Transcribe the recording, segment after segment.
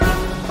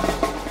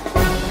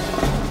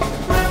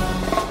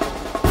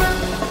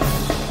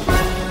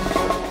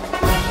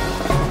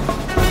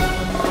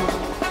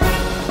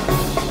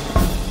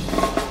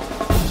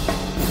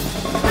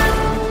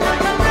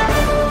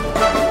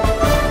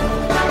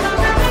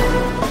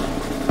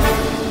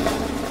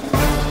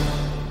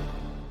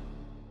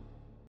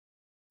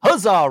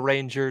Huzzah,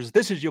 Rangers.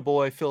 This is your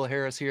boy, Phil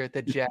Harris, here at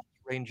the Jack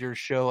Rangers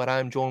Show, and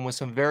I'm joined with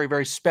some very,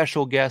 very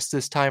special guests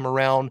this time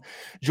around.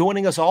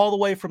 Joining us all the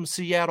way from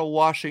Seattle,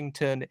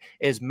 Washington,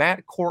 is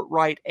Matt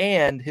Courtwright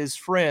and his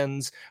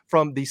friends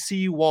from the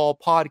Seawall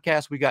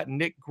Podcast. We got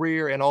Nick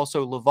Greer, and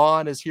also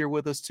Levon is here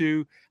with us,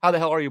 too. How the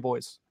hell are you,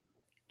 boys?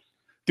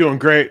 Doing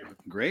great.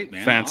 Great,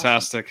 man.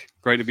 Fantastic. Awesome.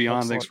 Great to be on.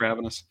 Excellent. Thanks for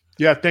having us.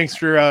 Yeah, thanks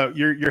for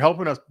you're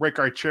helping us break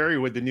our cherry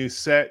with the new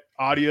set,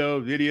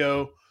 audio,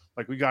 video.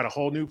 Like, we got a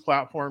whole new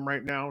platform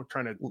right now. We're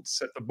trying to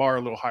set the bar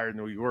a little higher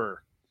than we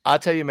were. I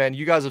tell you, man,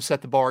 you guys have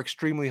set the bar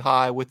extremely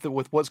high with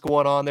what's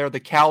going on there. The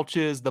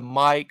couches, the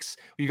mics,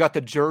 you got the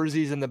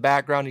jerseys in the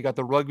background, you got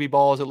the rugby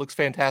balls. It looks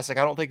fantastic.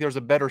 I don't think there's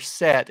a better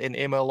set in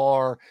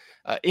MLR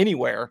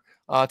anywhere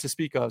to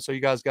speak of. So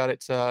you guys got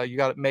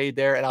it made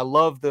there. And I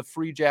love the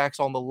Free Jacks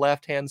on the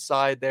left-hand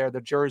side there,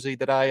 the jersey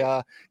that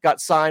I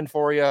got signed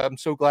for you. I'm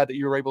so glad that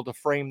you were able to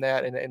frame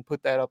that and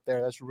put that up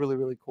there. That's really,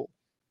 really cool.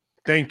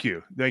 Thank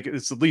you.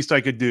 It's the least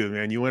I could do,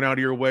 man. You went out of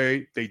your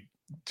way.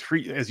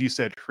 As you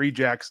said, Free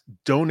Jacks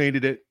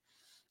donated it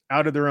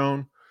out of their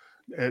own.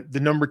 The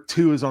number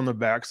 2 is on the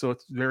back, so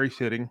it's very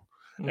fitting.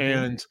 Mm-hmm.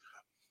 And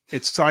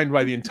it's signed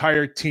by the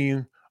entire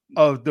team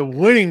of the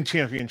winning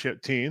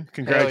championship team.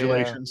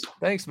 Congratulations. Yeah.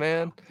 Thanks,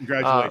 man.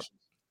 Congratulations.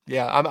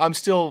 I'm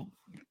still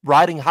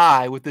riding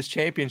high with this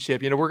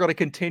championship. You know, we're going to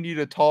continue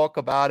to talk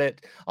about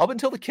it up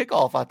until the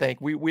kickoff. I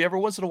think we every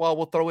once in a while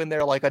we'll throw in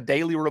there like a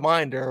daily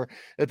reminder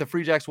that the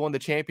Free Jacks won the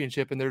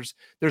championship, and there's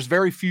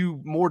very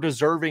few more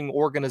deserving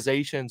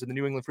organizations in the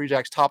New England Free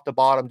Jacks, top to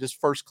bottom,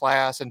 just first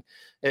class. And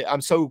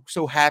I'm so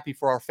happy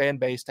for our fan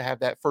base to have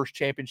that first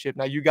championship.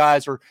 Now you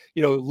guys are,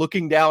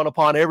 looking down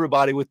upon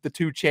everybody with the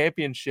 2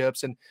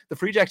 championships, and the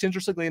Free Jacks,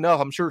 interestingly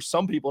enough, I'm sure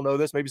some people know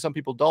this, maybe some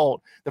people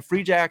don't. The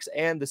Free Jacks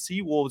and the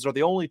Seawolves are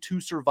the only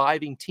 2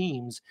 surviving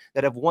teams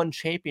that have won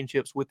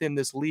championships within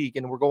this league,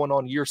 and we're going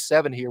on year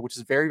 7 here, which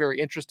is very, very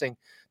interesting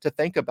to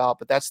think about,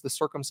 but that's the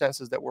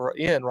circumstances that we're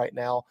in right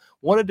now.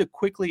 Wanted to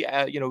quickly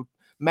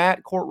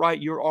Matt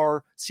Courtwright, you're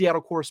our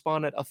Seattle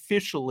correspondent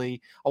officially.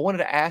 I wanted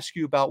to ask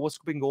you about what's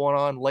been going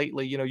on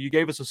lately. You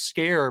gave us a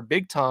scare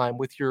big time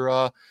with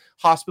your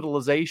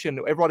hospitalization.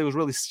 Everybody was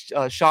really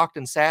shocked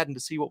and saddened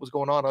to see what was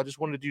going on. I just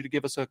wanted you to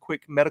give us a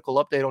quick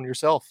medical update on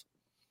yourself.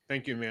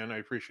 Thank you, man. I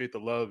appreciate the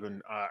love,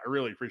 and I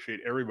really appreciate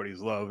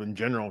everybody's love in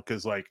general,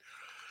 because,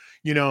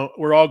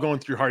 we're all going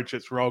through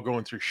hardships. We're all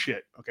going through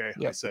shit. Okay,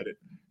 yep. I said it.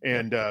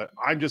 And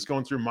I'm just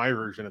going through my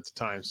version at the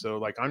time.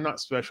 So, I'm not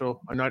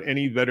special. I'm not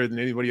any better than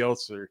anybody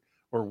else,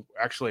 or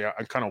actually,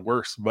 I'm kind of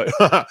worse, but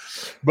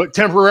but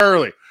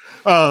temporarily.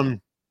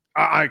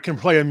 I can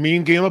play a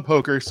mean game of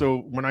poker. So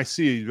when I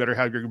see you better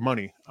have your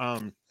money.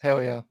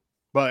 Hell yeah.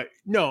 But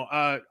no,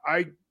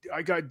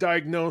 I got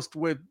diagnosed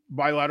with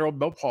bilateral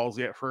bell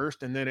palsy at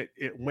first, and then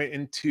it went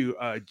into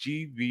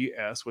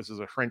GVS, which is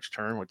a French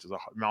term, which is a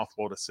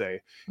mouthful to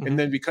say. Mm-hmm. And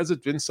then because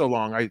it's been so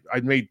long, I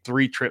made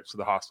 3 trips to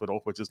the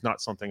hospital, which is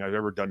not something I've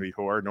ever done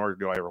before, nor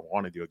do I ever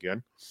want to do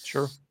again.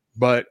 Sure.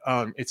 But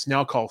it's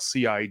now called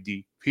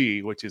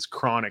CIDP, which is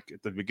chronic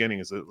at the beginning,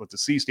 is what the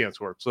C stands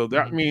for. So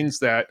that mm-hmm. means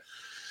that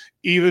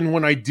even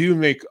when I do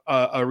make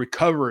a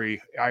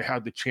recovery, I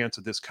have the chance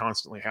of this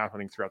constantly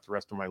happening throughout the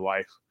rest of my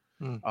life.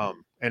 Mm-hmm.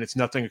 And it's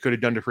nothing I could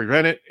have done to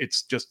prevent it.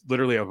 It's just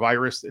literally a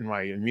virus in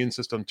my immune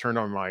system turned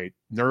on my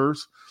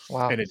nerves.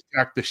 Wow. And it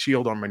attacked the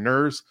shield on my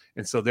nerves.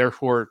 And so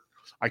therefore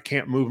I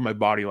can't move my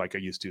body like I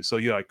used to. So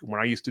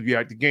when I used to be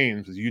at the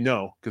games, as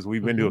because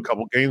we've been mm-hmm. to a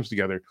couple games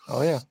together.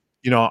 Oh yeah.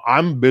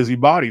 I'm a busy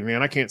body,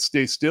 man. I can't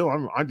stay still.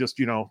 I'm just,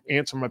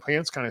 ants in my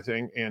pants kind of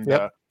thing. And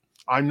yep.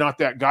 I'm not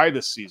that guy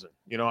this season.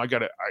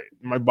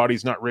 My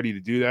body's not ready to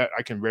do that.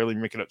 I can barely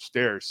make it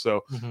upstairs.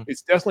 So mm-hmm.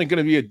 it's definitely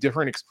going to be a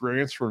different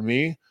experience for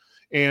me.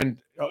 And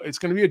it's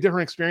going to be a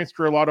different experience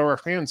for a lot of our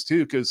fans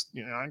too, because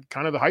I'm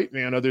kind of the hype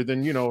man, other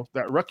than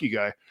that rookie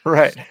guy,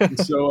 right?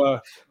 So,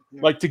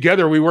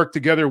 together we work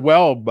together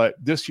well. But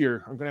this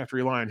year I'm going to have to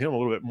rely on him a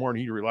little bit more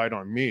than he relied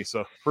on me.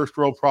 So first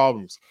world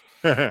problems.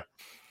 But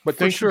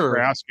thanks for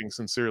asking,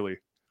 sincerely.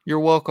 You're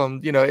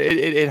welcome.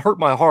 It hurt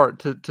my heart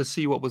to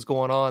see what was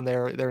going on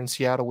there in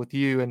Seattle with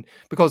you. And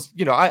because,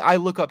 I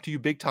look up to you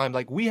big time.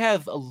 Like, we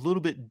have a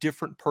little bit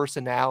different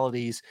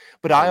personalities,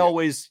 but I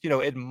always,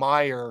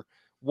 admire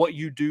what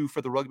you do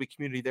for the rugby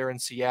community there in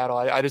Seattle.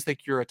 I just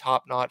think you're a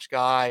top-notch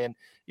guy. And,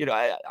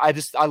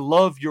 I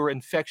love your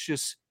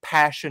infectious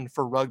passion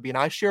for rugby. And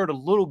I share it a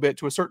little bit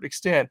to a certain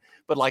extent,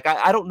 but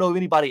I don't know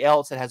anybody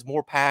else that has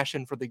more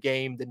passion for the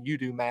game than you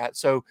do, Matt.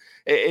 So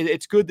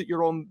it's good that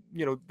you're on,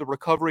 the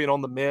recovery and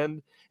on the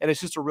mend. And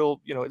it's just a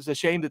real, it's a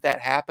shame that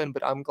happened,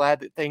 but I'm glad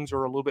that things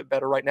are a little bit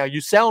better right now.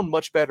 You sound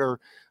much better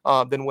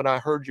than when I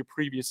heard you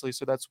previously.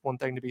 So that's one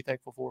thing to be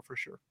thankful for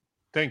sure.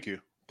 Thank you.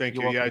 Thank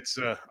you. Yeah, it's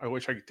I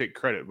wish I could take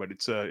credit, but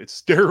it's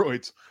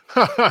steroids.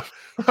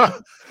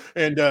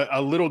 And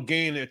a little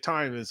gain at a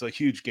time is a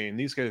huge gain.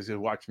 These guys have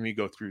watched me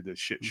go through the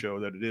shit show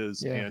that it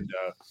is. Yeah. And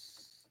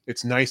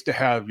it's nice to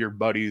have your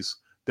buddies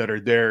that are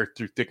there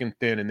through thick and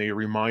thin, and they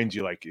remind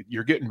you,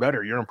 you're getting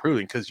better, you're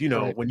improving. Because,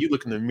 right. When you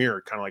look in the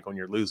mirror, kind of like when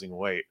you're losing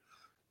weight,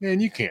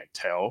 man, you can't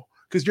tell.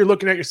 because you're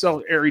looking at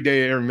yourself every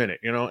day, every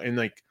minute, and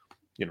like,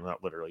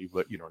 not literally,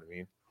 but you know what I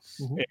mean.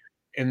 Mm-hmm.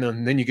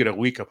 And then you get a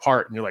week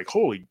apart, and you're like,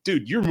 holy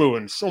dude, you're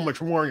moving so much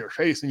more in your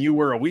face than you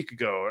were a week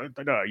ago.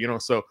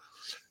 So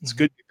it's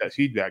good to get that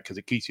feedback because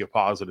it keeps you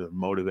positive and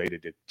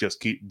motivated to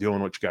just keep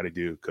doing what you got to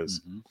do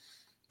because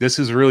this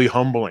is really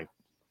humbling.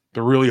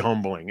 They're really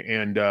humbling.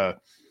 And,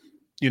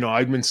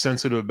 I've been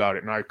sensitive about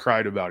it and I've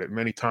cried about it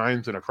many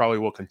times and I probably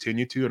will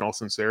continue to in all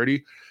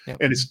sincerity. Yep.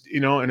 And it's,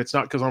 and it's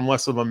not because I'm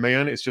less of a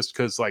man. It's just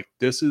because like,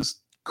 this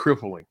is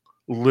crippling,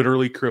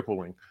 literally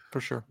crippling. For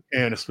sure.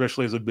 And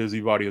especially as a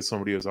busybody as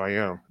somebody as I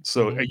am.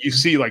 So you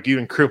see like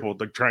even crippled,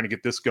 like trying to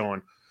get this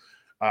going.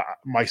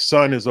 My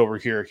son is over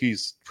here.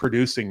 He's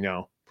producing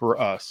now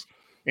for us.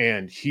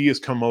 And he has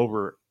come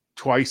over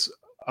twice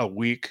a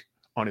week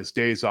on his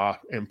days off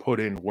and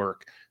put in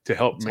work to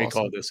help make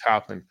all this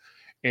happen.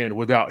 And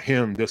without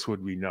him, this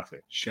would be nothing.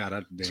 Shout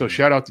out to Damien. So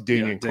shout out to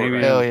Damien.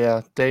 Hell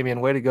yeah.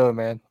 Damien, way to go,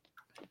 man.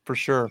 For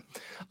sure.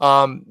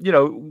 I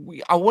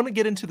want to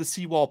get into the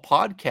Seawall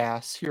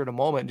podcast here in a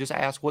moment and just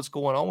ask what's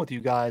going on with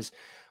you guys.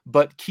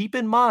 But keep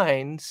in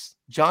mind,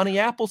 Johnny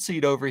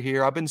Appleseed over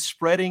here, I've been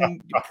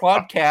spreading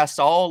podcasts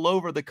all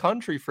over the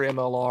country for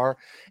MLR.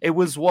 It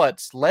was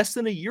less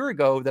than a year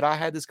ago that I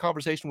had this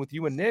conversation with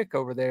you and Nick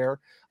over there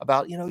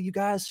about, you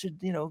guys should,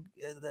 we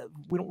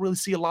don't really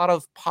see a lot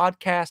of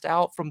podcasts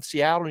out from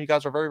Seattle, and you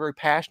guys are very, very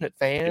passionate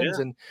fans.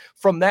 Yeah. And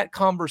from that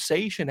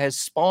conversation has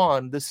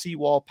spawned the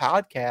Seawall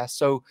podcast.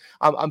 So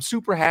I'm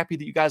super happy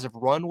that you guys have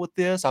run with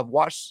this. I've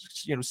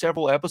watched,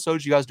 several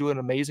episodes. You guys do an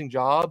amazing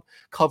job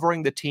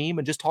covering the team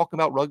and just talking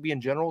about rugby in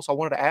general. So I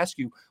wanted to ask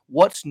you,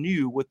 what's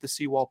new with the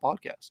Seawall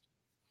podcast?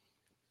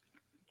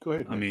 Go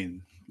ahead. I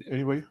mean,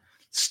 anyway,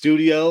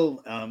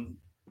 studio,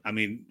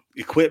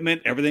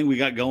 equipment, everything we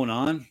got going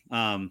on.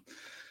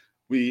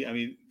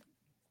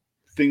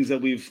 Things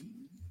that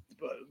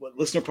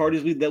listener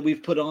parties that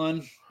we've put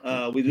on.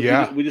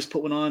 We just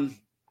put one on.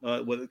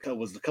 What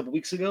was it, a couple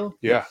weeks ago?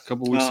 Yeah, a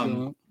couple weeks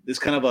ago. It's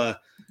kind of a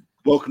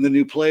welcome the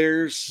new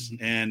players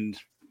and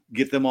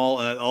get them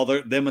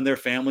them and their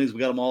families. We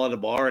got them all at a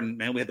bar, and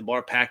man, we had the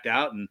bar packed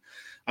out. And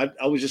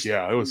I was just,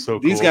 it was so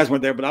these cool. guys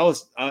weren't there, but I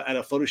was at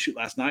a photo shoot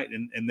last night,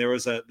 and there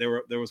was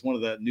one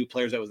of the new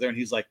players that was there, and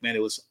he's like, man,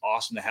 it was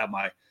awesome to have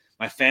my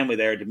family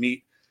there to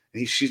meet.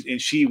 And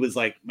she was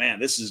like, man,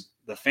 this is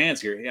the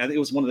fans here. I think it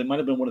was might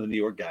have been one of the New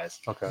York guys.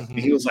 Okay. And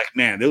he was like,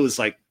 man, it was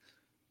like,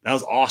 that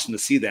was awesome to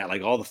see that.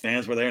 Like all the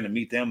fans were there and to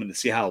meet them and to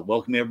see how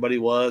welcoming everybody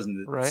was.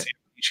 And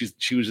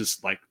she was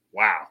just like,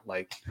 wow,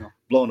 like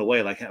blown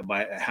away, like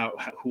by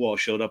who all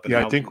showed up. And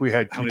I think we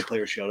had how many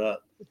players showed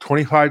up.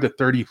 25 to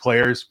 30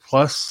 players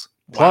plus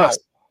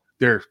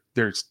there's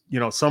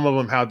some of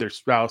them had their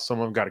spouse, some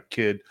of them got a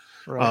kid.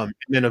 Right. And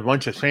then a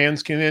bunch of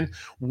fans came in.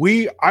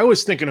 I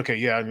was thinking, okay,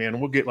 yeah, man,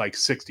 we'll get like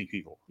 60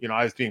 people.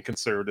 I was being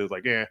conservative,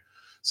 like,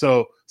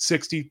 so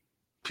 60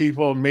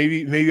 people,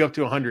 maybe up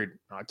to 100.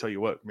 I tell you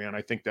what, man,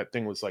 I think that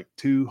thing was like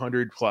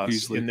 200 plus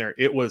easily in there.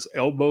 It was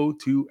elbow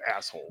to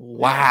asshole.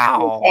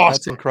 Wow, awesome.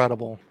 That's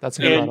incredible.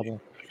 And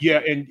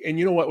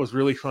you know what was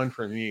really fun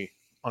for me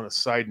on a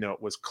side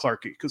note was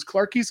Clarkie, because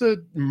Clarkie's a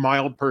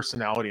mild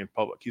personality in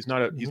public. He's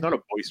not a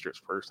boisterous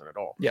person at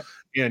all. Yeah,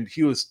 and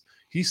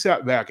he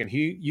sat back and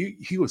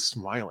he was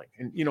smiling.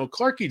 And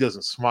Clarkie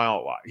doesn't smile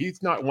a lot.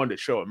 He's not one to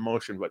show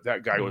emotion, but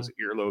that guy was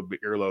earlobe to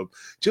earlobe,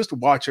 just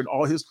watching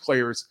all his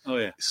players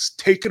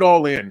take it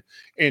all in.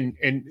 And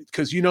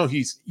because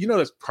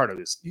that's part of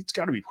this. It's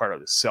got to be part of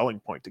the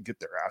selling point to get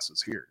their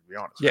asses here, to be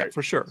honest. Yeah, right?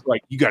 For sure. It's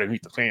like you got to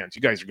meet the fans.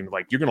 You guys are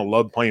you're gonna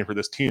love playing for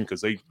this team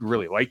because they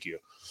really like you.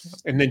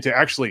 And then to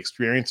actually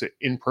experience it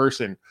in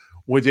person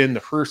within the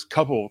first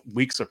couple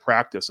weeks of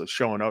practice of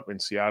showing up in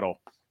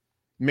Seattle.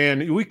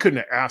 Man, we couldn't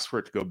have asked for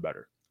it to go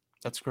better.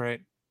 That's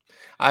great.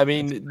 I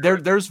mean,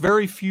 there's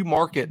very few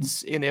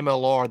markets in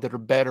MLR that are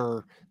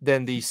better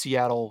than the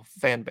Seattle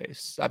fan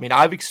base. I mean,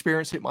 I've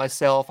experienced it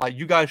myself.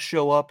 You guys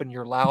show up and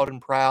you're loud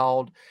and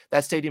proud.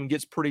 That stadium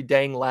gets pretty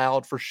dang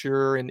loud for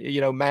sure. And,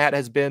 Matt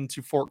has been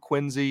to Fort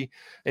Quincy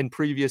in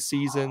previous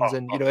seasons,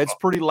 and, it's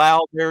pretty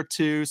loud there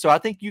too. So I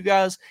think you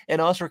guys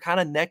and us are kind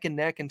of neck and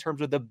neck in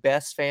terms of the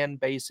best fan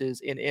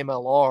bases in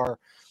MLR.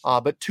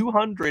 But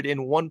 200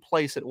 in one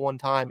place at one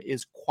time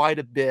is quite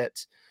a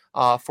bit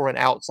for an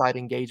outside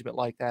engagement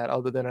like that,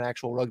 other than an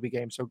actual rugby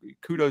game. So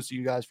kudos to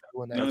you guys for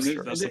doing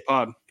that. That's the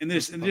pod. And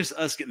just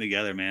us getting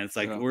together, man. It's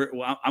like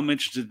I'm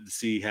interested to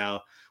see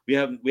how we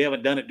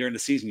haven't done it during the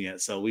season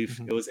yet. So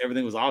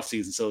everything was off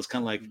season. So it's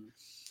kind of like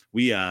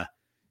we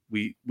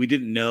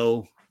didn't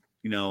know.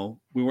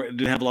 Didn't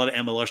have a lot of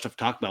MLR stuff to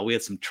talk about. We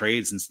had some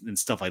trades and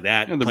stuff like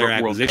that, and player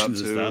acquisitions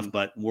and stuff,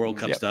 but World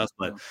Cup stuff.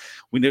 But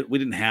we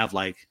didn't have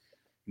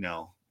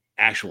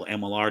actual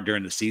MLR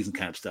during the season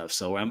kind of stuff.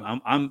 So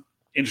I'm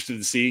interested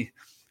to see,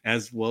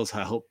 as well as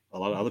I hope a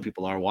lot of other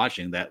people are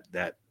watching what's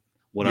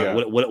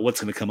going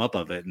to come up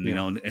of it, and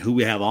and who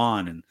we have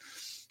on, and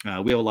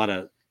we have a lot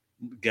of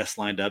guests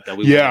lined up that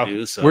we want to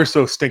do. So we're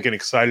so stinking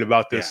excited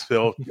about this,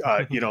 Phil.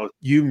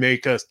 You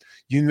made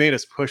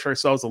us push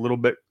ourselves a little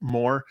bit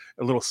more,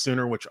 a little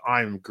sooner, which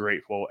I'm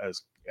grateful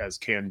as as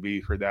can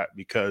be for that,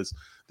 because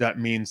that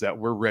means that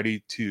we're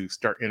ready to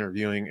start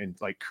interviewing and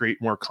like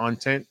create more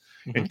content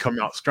and come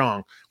out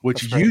strong,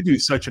 which you do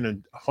such a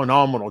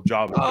phenomenal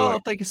job of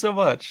doing. Thank you so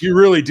much. You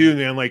really do,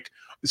 man. Like,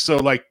 so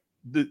like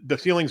the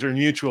feelings are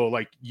mutual,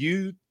 like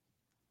you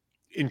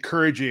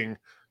encouraging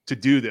to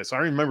do this. I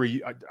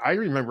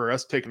remember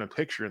us taking a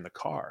picture in the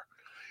car,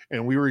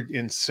 and we were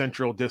in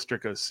Central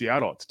District of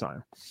Seattle at the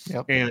time.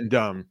 Yep.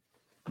 And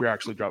we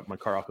actually dropped my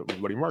car off at my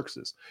buddy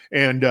Marx's,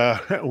 and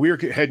we were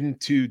heading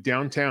to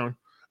downtown.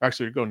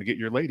 Actually, we're going to get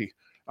your lady,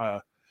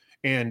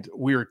 and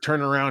we were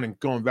turning around and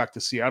going back to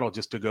Seattle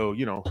just to go,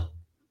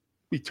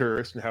 be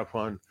tourists and have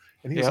fun.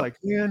 And he's like,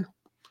 man,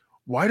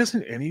 why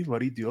doesn't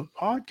anybody do a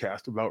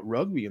podcast about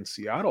rugby in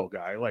Seattle,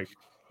 guy? Like,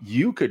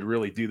 you could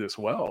really do this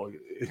well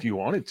if you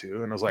wanted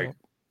to. And I was like,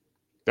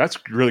 that's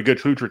really good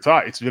food for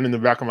thought. It's been in the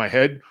back of my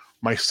head.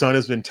 My son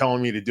has been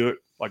telling me to do it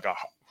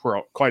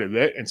for quite a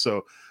bit. And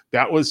so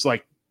that was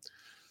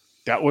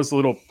a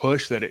little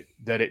push that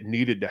it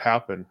needed to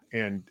happen.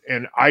 And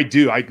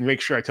I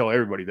make sure I tell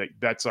everybody that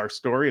that's our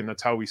story and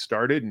that's how we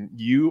started. And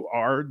you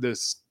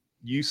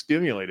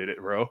stimulated it,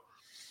 bro.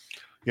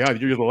 Yeah.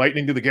 You're the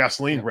lightning to the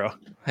gasoline, bro.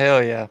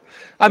 Hell yeah.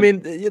 I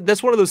mean,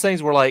 that's one of those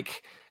things where,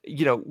 like,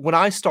 when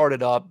I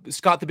started up,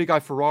 Scott the Big Guy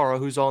Ferrara,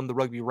 who's on the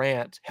Rugby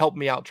Rant, helped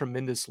me out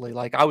tremendously.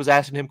 Like, I was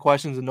asking him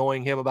questions,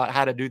 annoying him about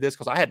how to do this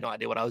because I had no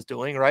idea what I was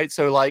doing, right?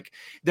 So, like,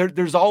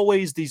 there's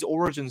always these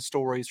origin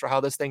stories for how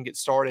this thing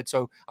gets started.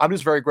 So I'm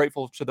just very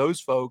grateful to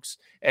those folks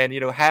and,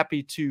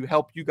 happy to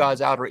help you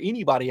guys out, or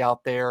anybody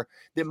out there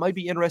that might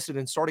be interested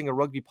in starting a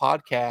rugby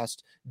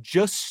podcast.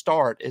 Just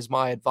start is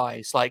my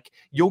advice. Like,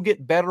 you'll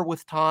get better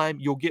with time.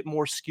 You'll get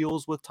more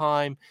skills with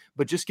time,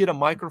 but just get a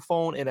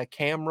microphone and a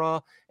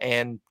camera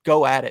and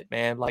go at it,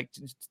 man. Like,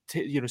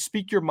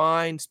 speak your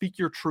mind, speak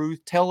your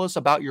truth, tell us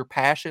about your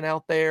passion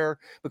out there,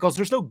 because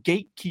there's no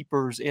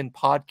gatekeepers in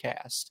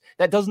podcasts.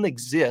 That doesn't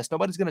exist.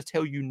 Nobody's going to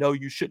tell you, no,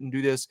 you shouldn't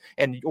do this,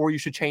 or you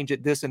should change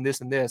it this and this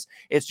and this.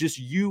 It's just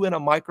you and a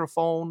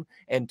microphone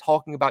and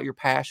talking about your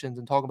passions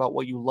and talking about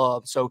what you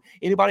love. So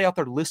anybody out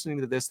there listening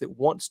to this that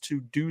wants to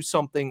do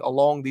something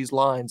along these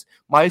lines,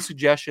 my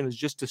suggestion is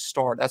just to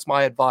start. That's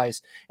my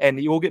advice. And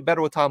you will get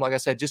better with time. Like I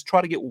said, just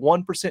try to get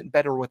 1%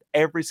 better with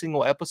every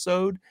single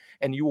episode,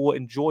 and you will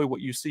enjoy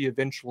what you see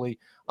eventually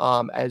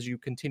as you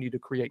continue to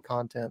create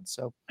content.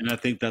 So, and I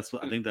think that's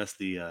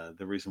the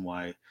reason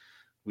why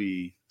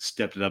we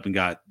stepped it up and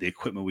got the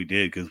equipment we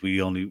did, because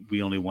we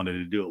only wanted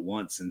to do it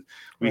once, and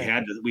we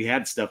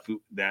had stuff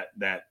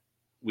that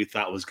we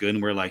thought was good,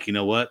 and we're like, you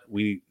know what,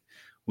 we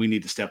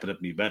need to step it up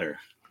and be better.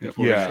 If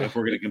we're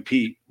going to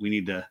compete, we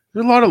need to.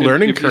 There's a lot of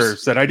learning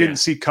curves that I didn't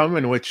see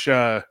coming, which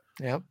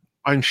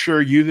I'm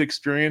sure you've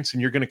experienced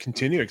and you're going to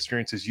continue to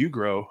experience as you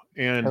grow.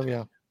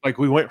 And like,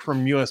 we went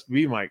from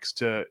USB mics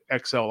to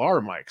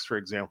XLR mics, for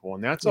example,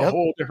 and that's a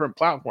whole different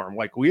platform.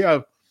 Like, we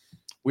have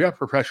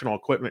professional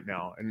equipment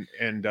now,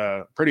 and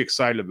pretty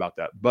excited about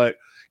that. But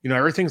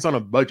everything's on a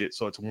budget,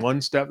 so it's one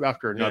step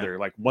after another.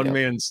 Like, one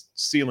man's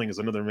ceiling is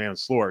another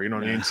man's floor. You know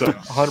what I mean? So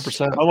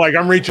 100%.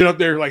 I'm reaching up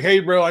there like, hey,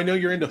 bro, I know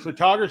you're into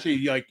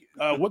photography. Like,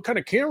 what kind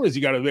of cameras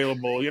you got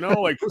available?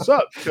 Like, what's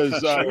up? Because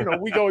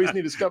we always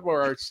need to step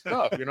over our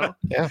stuff.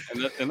 Yeah.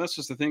 And that's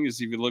just the thing,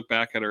 is if you look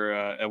back at our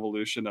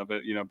evolution of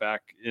it,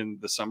 back in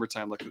the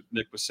summertime, like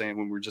Nick was saying,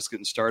 when we were just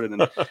getting started,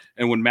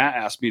 and when Matt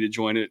asked me to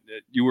join it,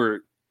 you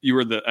were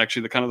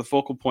the kind of the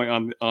focal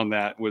point on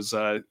that was,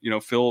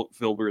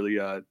 Phil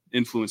really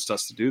influenced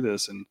us to do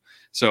this. And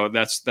so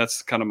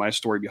that's kind of my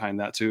story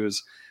behind that too,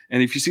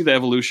 and if you see the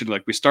evolution,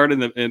 like, we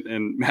started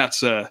in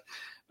Matt's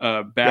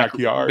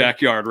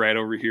backyard right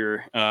over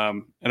here.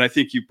 And I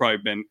think you've probably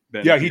been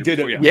he did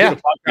it. Did a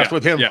podcast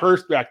with him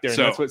first back there. And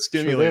that's what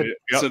stimulated it.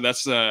 Yep. So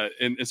that's,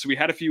 and so we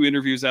had a few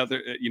interviews out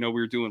there, we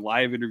were doing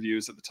live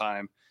interviews at the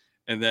time.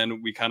 And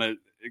then we kind of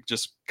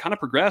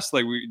progressed.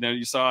 Like,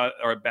 you saw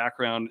our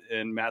background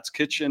in Matt's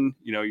kitchen.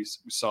 We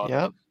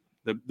saw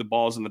the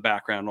balls in the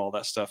background and all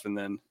that stuff. And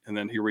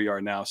then here we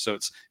are now. So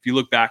if you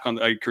look back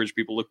I encourage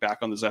people to look back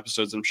on those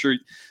episodes. I'm sure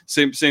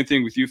same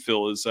thing with you,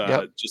 Phil, is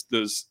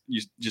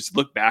you just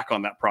look back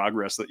on that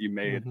progress that you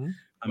made.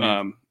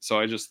 Mm-hmm.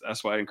 So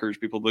that's why I encourage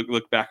people to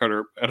look back at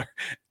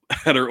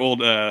our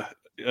old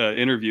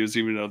interviews,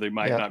 even though they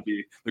might not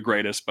be the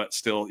greatest, but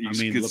still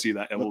you can see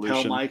that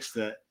evolution. Lapel mics,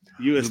 the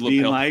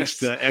USB mics,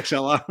 the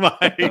XLR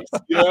mics.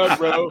 Yeah,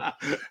 bro.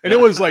 And it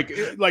was like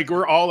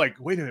we're all like,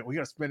 wait a minute, we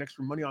got to spend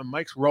extra money on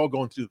mics. We're all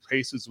going through the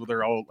paces where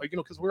they're all like,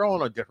 because we're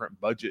all on a different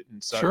budget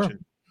and such. Sure.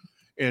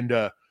 And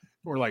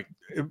we're like,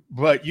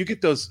 but you get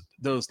those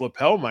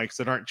lapel mics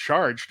that aren't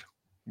charged,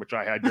 which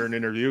I had during an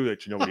interview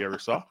that nobody ever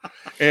saw.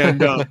 And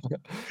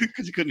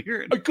because you couldn't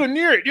hear it. I couldn't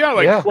hear it.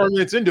 Yeah, 4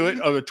 minutes into it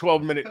of a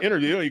 12-minute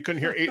interview, you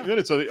couldn't hear 8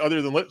 minutes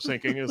other than lip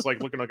syncing. It's like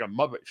looking like a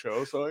Muppet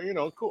show. So,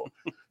 cool.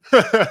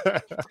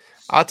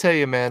 I'll tell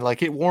you, man,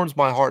 like it warms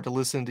my heart to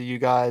listen to you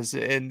guys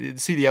and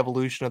see the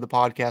evolution of the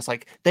podcast.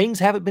 Like things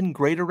haven't been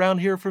great around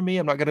here for me.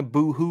 I'm not going to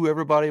boo-hoo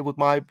everybody with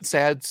my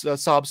sad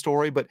sob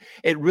story, but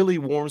it really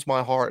warms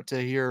my heart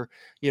to hear,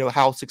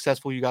 how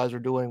successful you guys are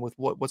doing with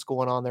what's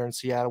going on there in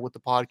Seattle with the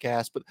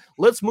podcast. But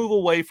let's move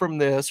away from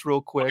this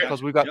real quick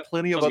because we've got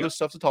plenty of other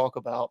stuff to talk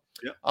about.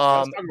 Yeah.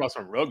 Let's talk about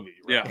some rugby.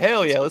 Right? Yeah.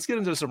 Hell yeah. Let's get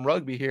into some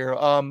rugby here.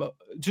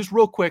 Just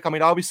real quick. I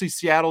mean, obviously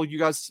Seattle, you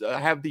guys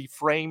have the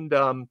framed,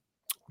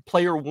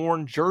 player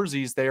worn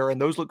jerseys there,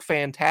 and those look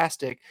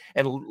fantastic.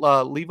 And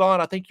Levon,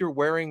 I think you're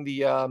wearing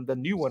the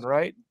new one,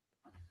 right?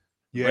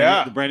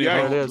 Yeah, the brand new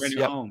home. It is. Brand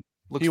new home.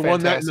 Looks he fantastic.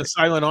 won that in the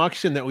silent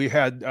auction that we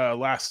had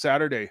last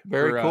Saturday.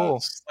 Very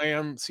cool.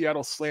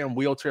 Seattle Slam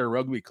Wheelchair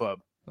Rugby Club.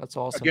 That's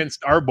awesome.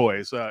 Against our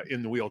boys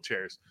in the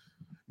wheelchairs.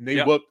 And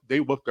they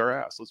whooped our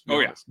ass. Let's be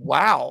honest.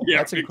 Wow. Yeah,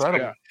 that's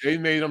incredible. Yeah, they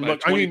made them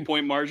look.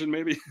 20-point margin,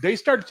 maybe. They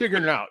started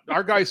figuring it out.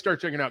 Our guys started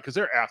figuring it out because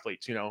they're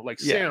athletes.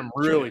 Sam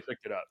really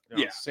picked it up.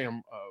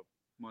 Sam.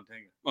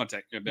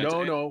 Montag.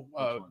 No.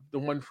 The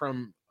one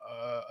from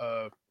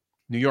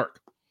New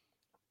York.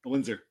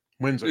 Windsor.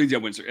 Yeah,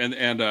 Windsor.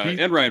 And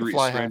Ryan Reese.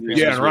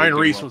 And Ryan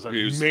Reese was a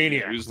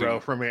maniac, bro,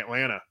 from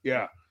Atlanta.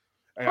 Yeah.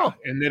 Huh.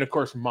 And then, of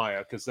course, Maya,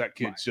 because that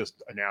kid's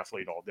just an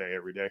athlete all day,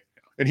 every day.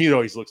 And he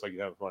always looks like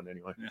he's having fun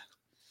anyway. Yeah.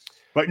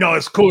 But no,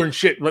 it's cooler and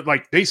shit. But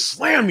like they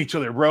slam each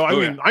other, bro. I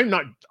mean, I'm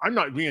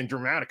not being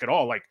dramatic at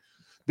all. Like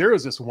there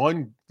was this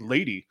one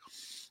lady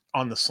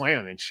on the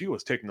slam, and she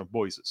was taking the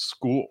boys at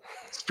school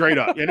straight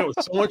up. And it was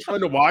so much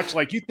fun to watch.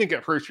 Like you think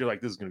at first you're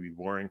like, this is gonna be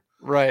boring.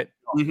 Right.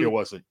 It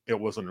wasn't at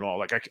all.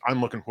 Like I'm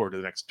looking forward to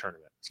the next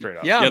tournament. Straight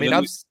up. Yeah, I mean,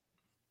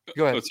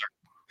 go ahead.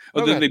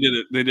 Then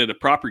they did a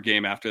proper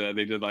game after that.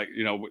 They did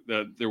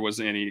there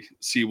wasn't any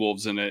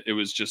Seawolves in it. It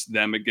was just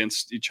them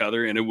against each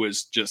other, and it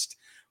was just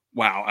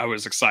wow. I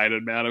was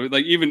excited, man. I was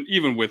like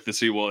even with the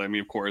Seawolves. I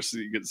mean, of course,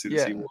 you get to see the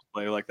Seawolves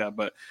play like that,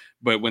 but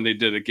when they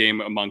did a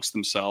game amongst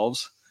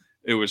themselves,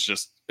 it was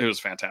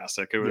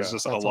fantastic. It was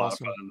just a lot of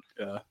fun.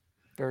 Yeah.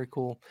 Very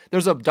cool.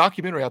 There's a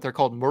documentary out there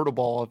called Murder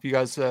Ball. If you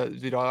guys, I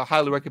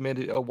highly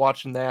recommend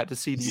watching that to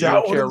see the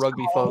wheelchair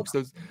rugby folks.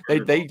 They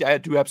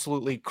do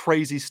absolutely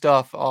crazy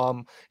stuff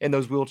in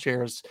those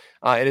wheelchairs,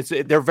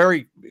 and they're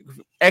very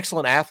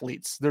excellent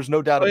athletes. There's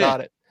no doubt about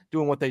it,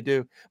 doing what they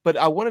do. But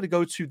I wanted to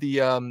go to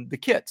the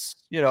kits.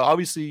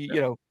 Obviously,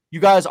 you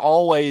guys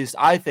always,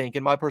 I think,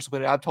 in my personal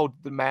opinion, I've told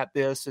Matt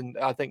this, and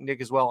I think Nick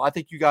as well. I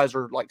think you guys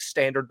are like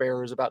standard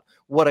bearers about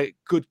what a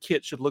good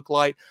kit should look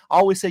like. I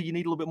always say you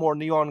need a little bit more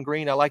neon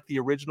green. I like the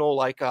original,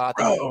 like I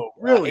think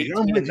really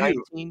 18 and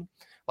 19.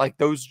 Like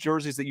those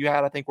jerseys that you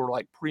had, I think were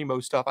like primo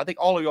stuff. I think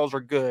all of y'all's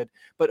are good.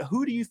 But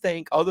who do you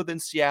think, other than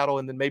Seattle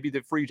and then maybe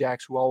the Free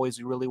Jacks, who always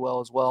do really well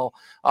as well,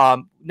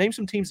 name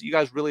some teams that you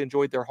guys really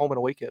enjoyed their home and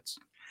away kits?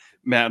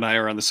 Matt and I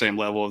are on the same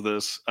level of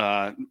this.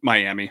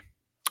 Miami.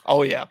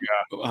 Oh yeah,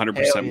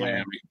 100%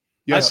 Miami.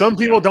 Yeah, some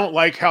people don't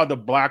like how the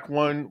black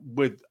one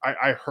with.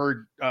 I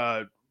heard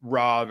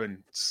Rob and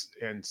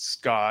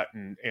Scott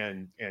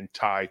and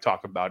Ty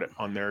talk about it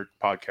on their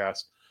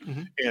podcast,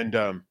 and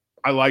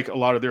I like a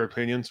lot of their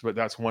opinions, but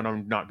that's one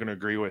I'm not going to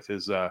agree with.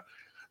 Is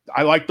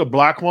I like the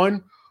black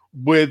one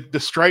with the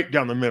stripe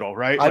down the middle,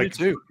 right? I do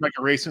too, like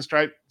a racing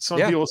stripe. Some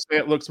people say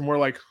it looks more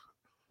like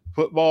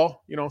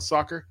football,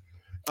 soccer.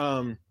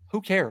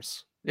 Who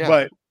cares? Yeah,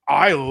 but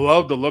I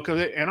love the look of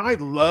it, and I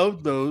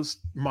love those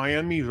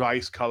Miami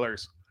Vice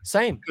colors.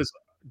 Same. Because,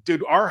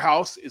 dude, our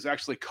house is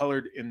actually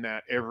colored in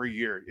that every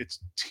year. It's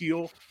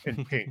teal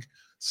and pink.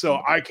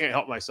 So I can't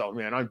help myself,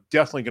 man. I'm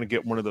definitely going to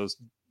get one of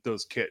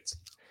those kits.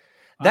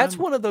 That's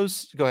one of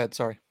those. Go ahead.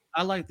 Sorry.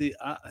 I like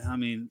I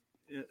mean,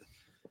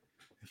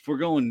 if we're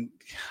going,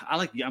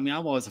 I'm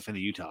always a fan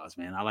of Utahs,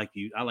 man. I like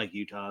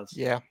Utahs.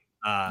 Yeah.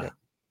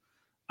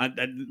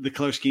 The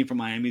color scheme for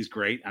Miami is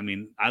great. I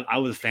mean, I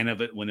was a fan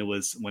of it when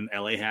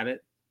LA had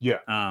it. Yeah.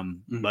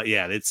 But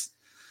yeah,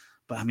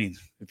 but I mean,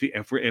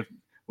 if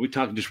we're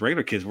talking just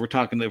regular kids, if we're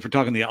talking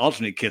the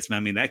alternate kits, man. I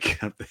mean, that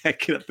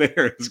kid up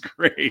there is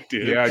great,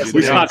 dude. Yeah,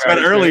 we talked about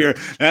it earlier.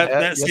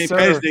 That St.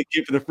 Patty's Day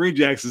kit for the Free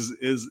Jacks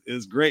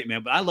is great,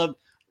 man. But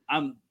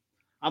I'm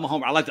a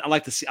homer. I like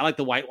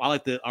the white. I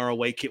like our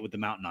away kit with the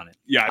mountain on it.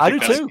 Yeah, I do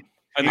too.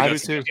 I do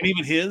too.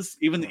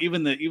 And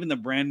even the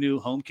brand new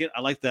home kit,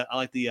 I like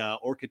the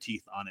orca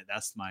teeth on it.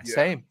 That's my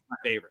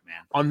favorite, man.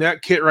 On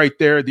that kit right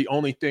there, the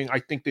only thing I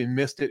think they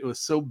missed it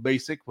was so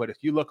basic, but if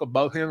you look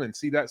above him and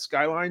see that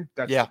skyline,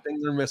 that's the thing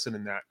they're missing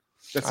in that.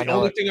 That's the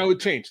only thing I would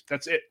change.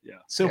 That's it. Yeah.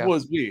 Simple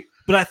as be.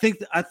 But I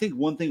think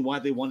one thing why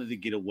they wanted to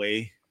get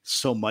away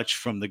so much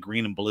from the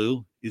green and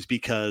blue is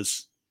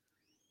because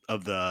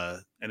of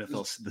the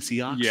NFL, the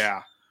Seahawks.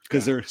 Yeah.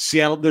 Because they're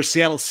Seattle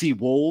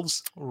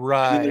Seawolves,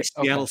 right? And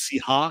Seattle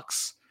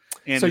Seahawks,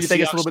 and so you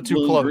think it's a little bit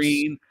too close?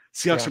 Green.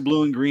 Seahawks are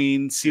blue and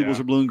green. Seawolves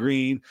are blue and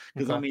green.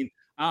 Because I mean,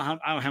 I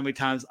don't know how many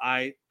times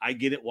I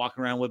get it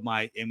walking around with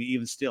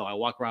even still, I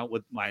walk around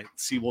with my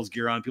Seawolves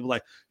gear on. People are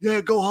like,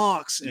 yeah, go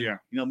Hawks. And,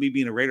 me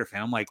being a Raider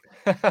fan, I'm like,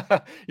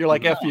 you're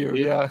like, F you. Dude.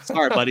 Yeah.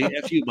 Sorry, buddy.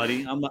 F you,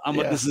 buddy.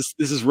 This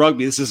is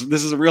rugby. This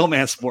is a real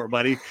man sport,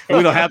 buddy. And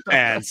we don't have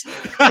pads.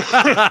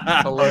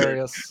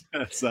 Hilarious.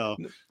 So,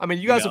 I mean,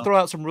 you guys have thrown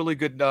out some really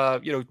good,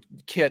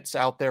 kits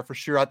out there for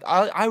sure.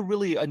 I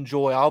really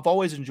I've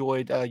always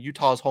enjoyed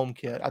Utah's home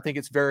kit. I think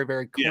it's very,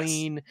 very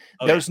clean.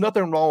 Yes. There's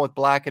nothing wrong with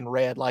black and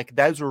red. Like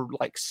those are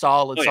like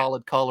solid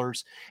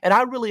colors. And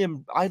I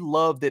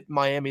love that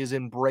Miami is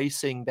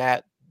embracing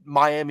that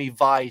Miami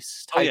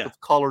Vice type of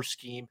color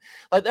scheme.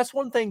 Like that's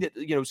one thing that,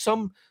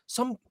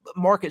 some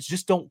markets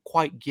just don't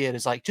quite get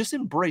is like, just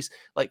embrace,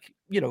 like,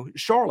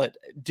 Charlotte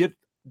did.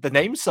 The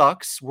name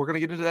sucks. We're going to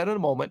get into that in a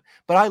moment.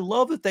 But I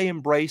love that they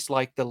embrace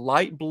like the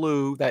light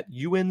blue, that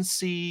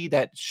UNC,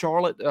 that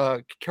Charlotte,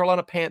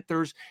 Carolina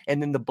Panthers,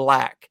 and then the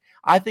black.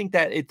 I think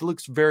that it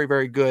looks very,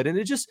 very good. And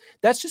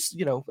that's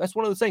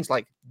one of the things,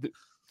 like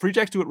Free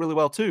Jacks do it really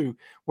well too,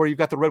 where you've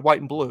got the red, white,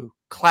 and blue.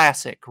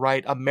 Classic,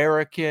 right?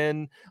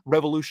 American,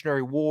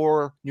 Revolutionary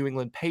War, New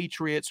England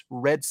Patriots,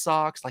 Red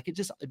Sox. Like it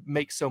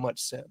makes so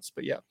much sense.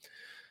 But yeah,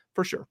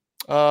 for sure.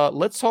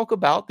 Let's talk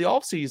about the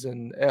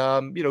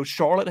offseason.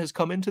 Charlotte has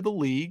come into the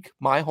league,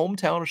 my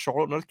hometown of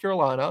Charlotte, North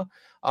Carolina.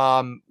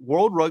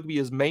 World Rugby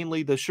is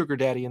mainly the sugar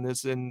daddy in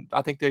this, and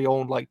I think they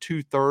own like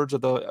 2/3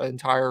 of the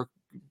entire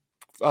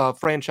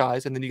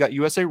franchise. And then you got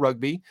USA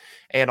Rugby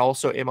and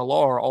also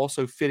MLR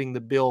also fitting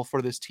the bill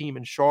for this team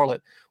in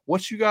Charlotte.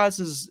 What's you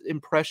guys'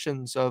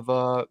 impressions of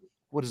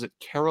what is it,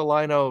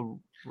 Carolina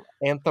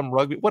Anthem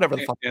Rugby, whatever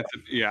the fuck?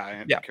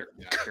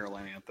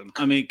 Carolina Anthem.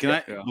 I mean, can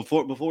I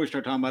before we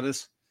start talking about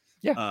this?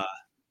 Yeah.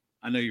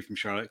 I know you're from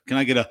Charlotte. Can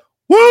I get a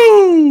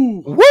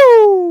woo?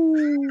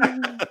 Woo!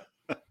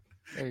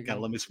 Gotta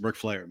let me some Ric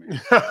Flair,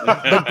 man.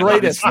 The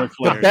greatest,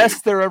 the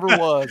best there ever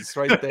was,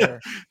 right there.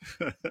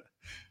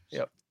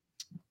 Yep.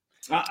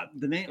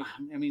 The name.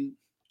 I mean,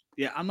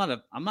 I'm not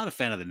a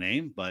fan of the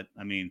name, but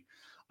I mean,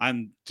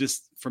 I'm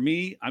just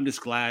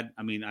glad.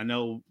 I mean, I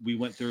know we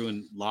went through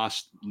and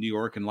lost New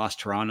York and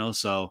lost Toronto,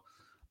 so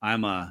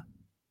I'm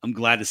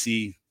glad to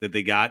see that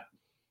they got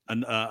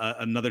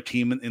another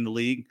team in the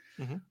league.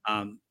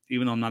 Mm-hmm.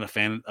 Even though I'm not a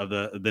fan of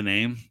the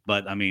name,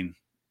 but I mean,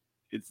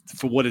 it's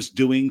for what it's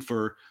doing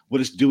for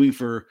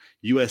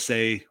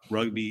USA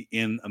Rugby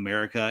in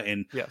America.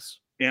 And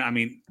I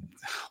mean,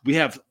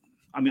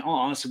 all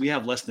honestly, we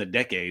have less than a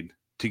decade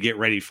to get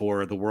ready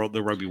for the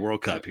Rugby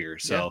World Cup here.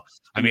 So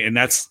I mean, and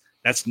that's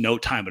no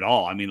time at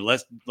all. I mean,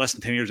 less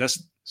than 10 years.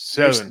 That's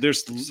 7.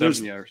 There's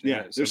 7 years.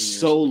 There's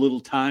so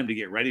little time to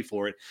get ready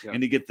for it and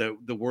to get the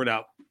word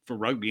out for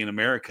rugby in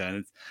America.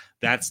 And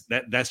that's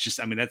just,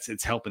 I mean,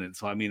 it's helping it.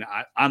 So I mean,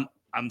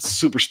 I'm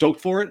super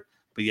stoked for it,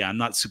 but I'm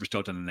not super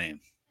stoked on the name.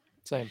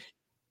 Same.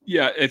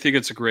 Yeah, I think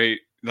it's a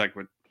great, like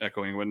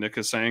echoing what Nick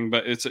is saying,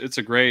 but it's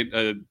a great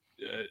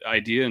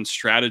idea and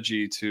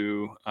strategy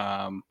to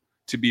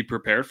be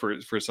prepared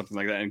for something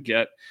like that and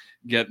get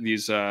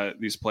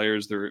these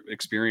players their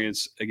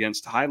experience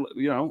against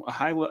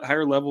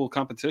higher level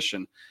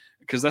competition,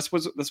 because that's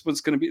what's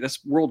going to be.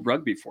 That's world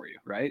rugby for you,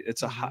 right?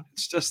 It's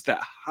it's just the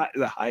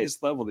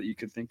highest level that you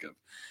could think of.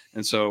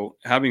 And so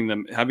having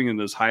them in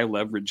those high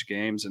leverage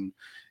games and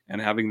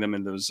having them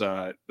in those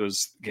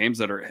games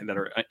that are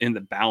in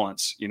the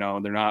balance, they're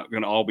not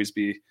going to always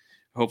be,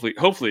 hopefully,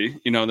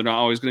 they're not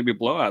always going to be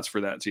blowouts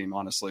for that team.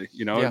 Honestly,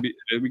 it'd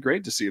be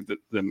great to see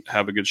them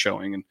have a good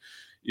showing and,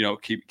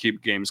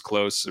 keep games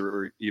close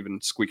or even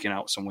squeaking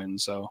out some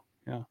wins. So,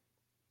 yeah.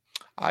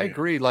 I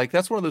agree. Like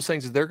that's one of those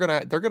things that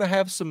they're gonna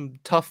have some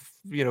tough,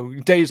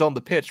 days on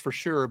the pitch for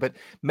sure. But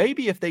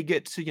maybe if they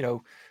get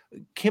to,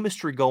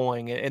 chemistry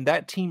going and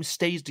that team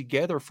stays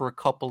together for a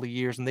couple of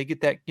years and they get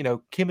that,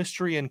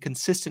 chemistry and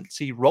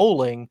consistency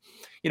rolling,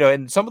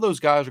 and some of those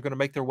guys are going to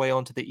make their way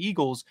onto the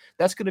Eagles,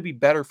 that's going to be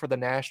better for the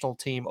national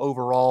team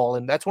overall.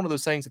 And that's one of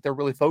those things that they're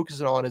really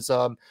focusing on is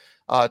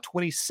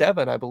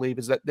 27, I believe,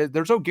 is that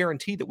there's no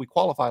guarantee that we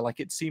qualify. Like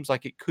it seems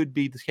like it could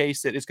be the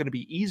case that it's going to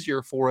be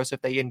easier for us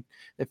if they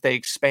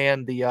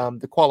expand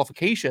the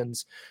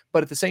qualifications.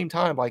 But at the same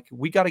time, like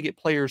we got to get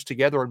players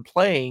together and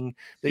playing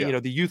the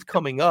the youth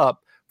coming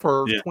up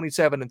for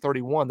 27 and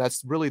 31.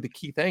 That's really the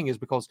key thing, is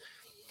because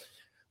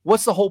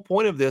what's the whole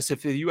point of this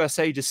if the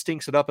USA just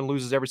stinks it up and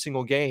loses every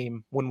single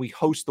game when we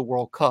host the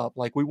World Cup?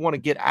 Like we want to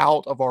get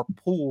out of our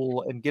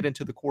pool and get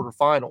into the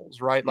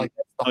quarterfinals, right? Like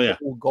that's the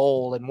whole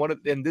goal.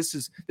 And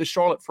this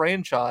Charlotte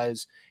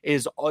franchise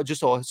is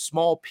just a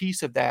small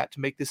piece of that to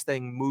make this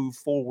thing move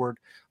forward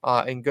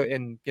and go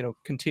and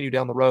continue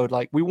down the road.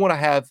 Like we want to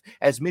have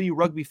as many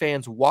rugby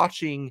fans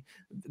watching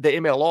the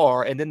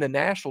MLR and then the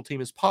national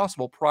team as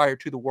possible prior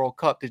to the World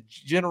Cup to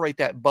generate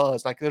that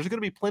buzz. Like there's going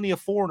to be plenty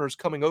of foreigners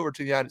coming over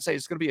to the United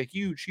States. It's going to be a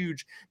huge,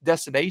 huge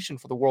destination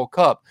for the World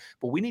Cup,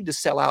 but we need to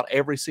sell out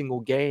every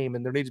single game.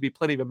 And there needs to be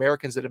plenty of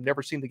Americans that have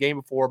never seen the game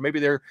before. Maybe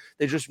they're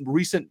just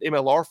recent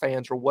MLR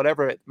fans or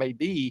whatever it may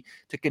be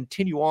to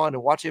continue on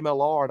and watch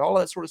MLR and all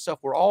that sort of stuff.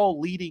 We're all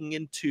leading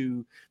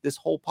into this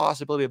whole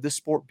possibility of this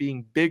sport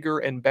being bigger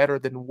and better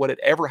than what it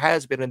ever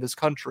has been in this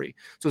country.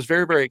 So it's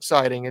very, very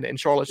exciting. And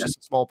Charlotte's just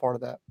a small part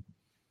of that.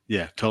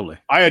 Yeah, totally.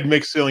 I had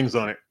mixed feelings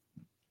on it.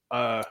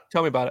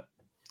 Tell me about it.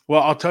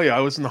 Well, I'll tell you, I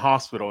was in the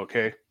hospital.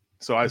 Okay.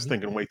 So I was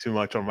thinking way too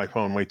much on my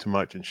phone, way too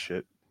much and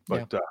shit.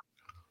 But, all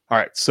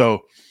right.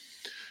 So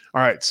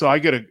I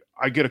get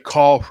a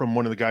call from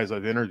one of the guys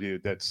I've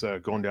interviewed that's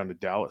going down to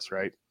Dallas.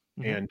 Right.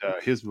 And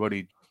his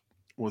buddy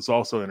was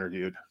also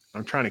interviewed.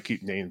 I'm trying to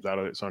keep names out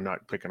of it, so I'm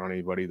not picking on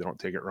anybody. They don't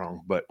take it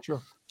wrong. But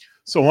sure.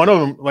 So one of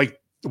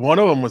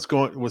them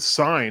was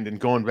signed and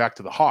going back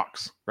to the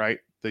Hawks, right?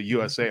 The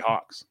USA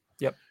Hawks.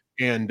 Yep.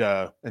 And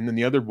then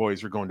the other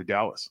boys are going to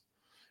Dallas.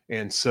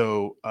 And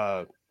so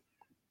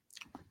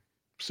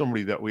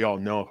somebody that we all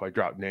know, if I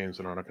drop names,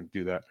 and I'm not going to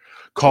do that,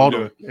 called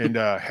him and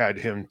had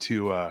him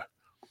to, had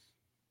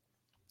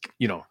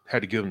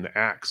to give him the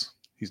axe.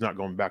 He's not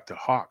going back to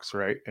Hawks,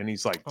 right? And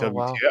he's like,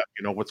 WTF,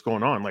 wow. What's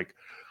going on? Like,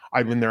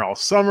 I've been there all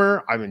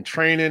summer. I've been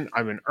training.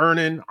 I've been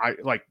earning.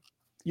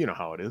 You know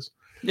how it is.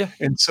 Yeah.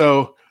 And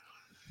so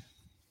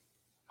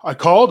I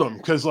called him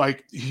because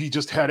he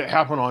just had it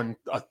happen on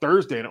a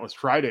Thursday and it was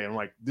Friday. I'm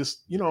like, this,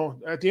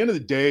 at the end of the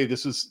day,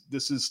 this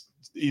is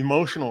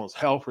emotional as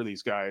hell for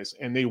these guys,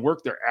 and they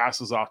work their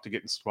asses off to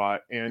get in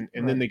spot, and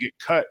then they get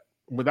cut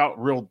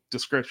without real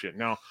description.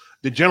 Now,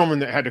 the gentleman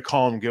that had to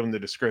call him, give him the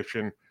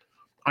description,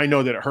 I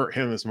know that it hurt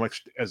him as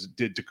much as it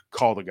did to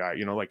call the guy.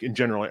 In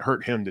general, it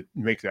hurt him to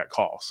make that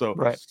call. So,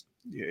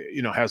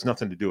 has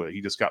nothing to do with it.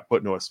 He just got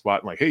put into a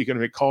spot and like, hey, you got to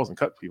make calls and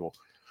cut people.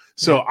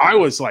 So I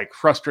was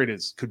frustrated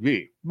as could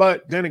be.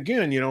 But then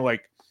again,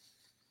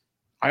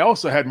 I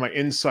also had my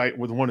insight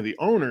with one of the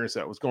owners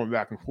that was going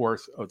back and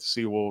forth of the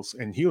Seawolves,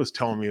 and he was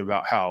telling me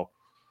about how,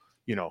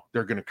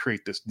 they're going to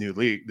create this new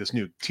league, this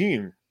new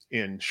team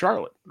in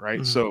Charlotte,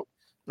 right? Mm-hmm. So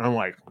I'm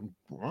like,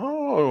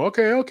 oh,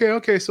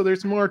 okay. So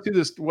there's more to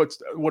this,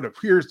 what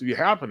appears to be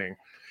happening.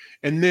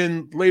 And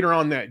then later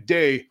on that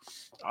day,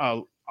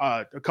 a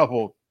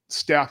couple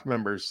staff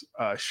members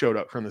showed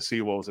up from the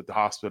Seawolves at the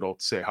hospital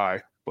to say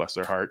hi, bless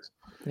their hearts.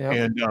 Yeah.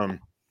 And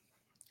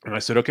I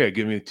said, okay,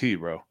 give me the tea,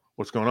 bro.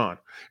 What's going on?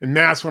 And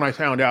that's when I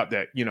found out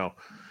that,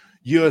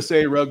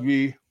 USA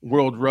Rugby,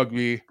 World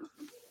Rugby,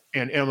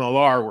 and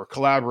MLR were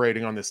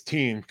collaborating on this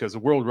team because the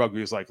World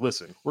Rugby is like,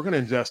 listen, we're going to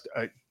invest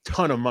a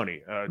ton of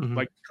money,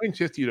 like between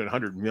 50 to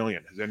 100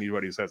 million, as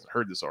anybody who hasn't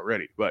heard this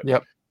already. But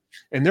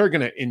and they're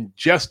going to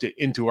ingest it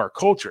into our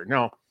culture.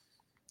 Now,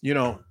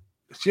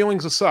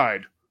 feelings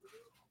aside,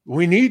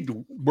 we need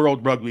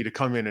World Rugby to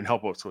come in and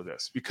help us with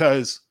this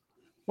because,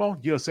 well,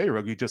 USA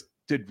Rugby just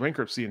did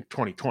bankruptcy in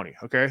 2020.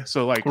 Okay.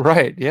 So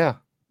right. Yeah.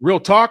 Real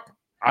talk.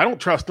 I don't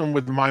trust them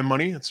with my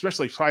money,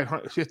 especially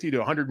 50 to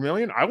 100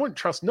 million. I wouldn't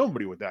trust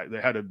nobody with that.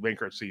 They had a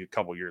bankruptcy a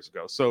couple years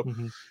ago. So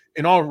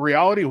in all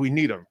reality, we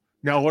need them.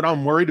 Now, what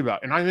I'm worried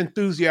about, and I'm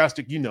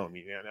enthusiastic, me,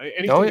 man.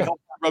 Anything to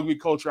help rugby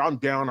culture, I'm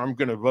down. I'm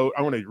going to vote.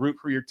 I'm going to root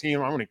for your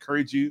team. I'm going to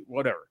encourage you,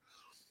 whatever.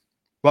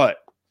 But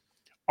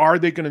are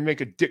they going to make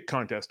a dick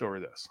contest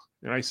over this?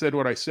 And I said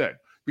what I said.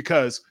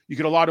 Because you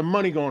get a lot of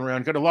money going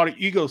around, got a lot of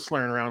egos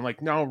flaring around.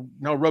 Like now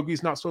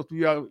rugby's not supposed to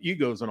be about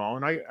egos and all.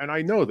 And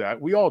I know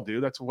that we all do.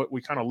 That's what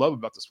we kind of love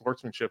about the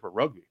sportsmanship of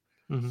rugby.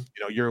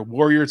 You're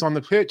warriors on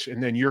the pitch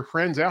and then you're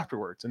friends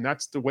afterwards. And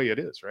that's the way it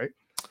is, right?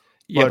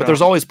 Yeah, but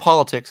there's always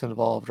politics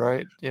involved,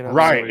 right?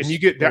 Right. And you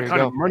get that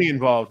kind of money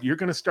involved. You're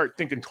going to start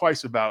thinking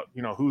twice about,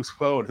 who's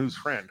foe and who's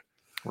friend.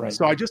 Right.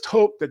 So I just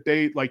hope that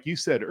they, like you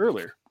said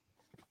earlier,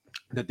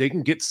 that they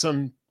can get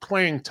some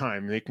playing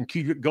time. They can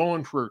keep it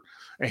going for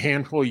a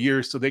handful of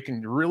years so they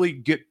can really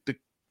get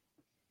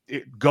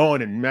it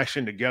going and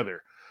meshing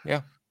together.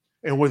 Yeah.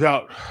 And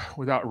without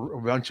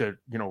a bunch of,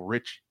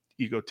 rich,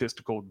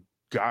 egotistical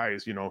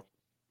guys,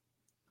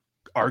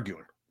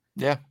 arguing.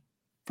 Yeah,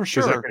 for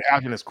sure. Because that could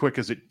happen as quick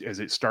as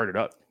it started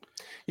up.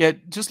 Yeah,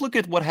 just look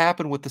at what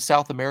happened with the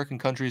South American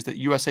countries that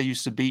USA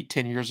used to beat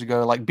 10 years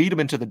ago, beat them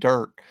into the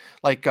dirt,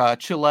 like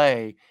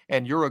Chile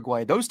and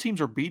Uruguay. Those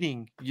teams are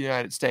beating the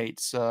United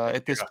States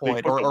at this point.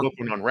 They put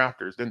looking on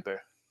Raptors, didn't they?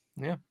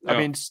 Yeah. I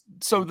mean,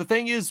 so the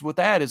thing is with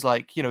that is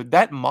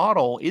that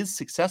model is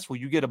successful.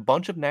 You get a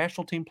bunch of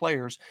national team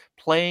players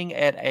playing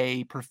at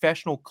a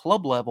professional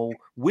club level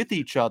with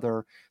each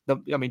other.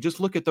 Just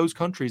look at those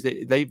countries.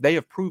 They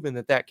have proven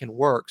that can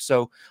work.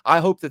 So I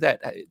hope that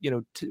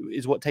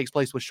is what takes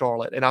place with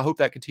Charlotte. And I hope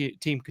that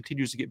team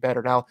continues to get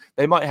better. Now,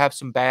 they might have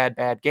some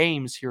bad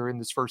games here in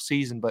this first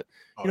season, but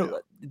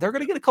they're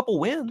going to get a couple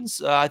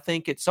wins, I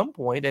think, at some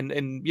point.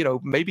 And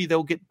maybe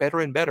they'll get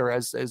better and better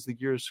as the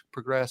years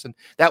progress. And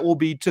that will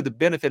be to the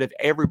benefit of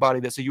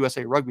everybody that's a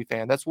USA Rugby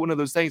fan. That's one of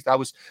those things that I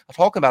was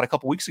talking about a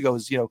couple weeks ago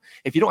is,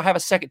 if you don't have a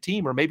second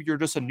team, or maybe you're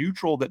just a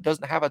neutral that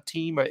doesn't have a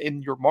team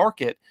in your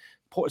market,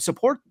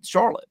 support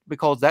Charlotte,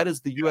 because that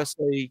is the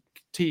USA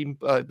team,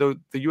 the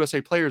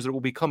USA players that will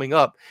be coming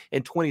up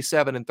in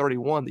 27 and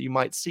 31 that you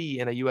might see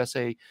in a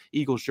USA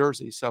Eagles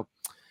jersey. So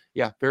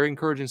Yeah, very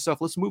encouraging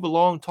stuff. Let's move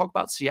along. Talk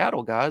about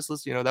Seattle, guys.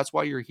 That's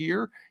why you're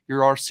here.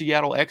 You're our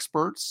Seattle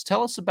experts.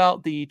 Tell us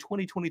about the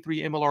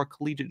 2023 MLR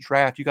Collegiate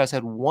Draft. You guys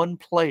had one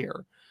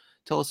player.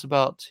 Tell us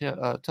about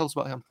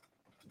him.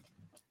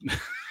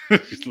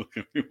 He's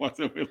looking at me. Why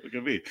don't we look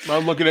at me?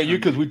 I'm looking at you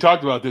because we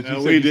talked about this.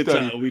 We did.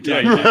 We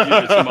talked.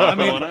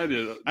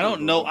 I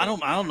don't know. I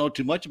don't know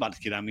too much about this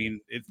kid. I mean,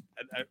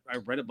 I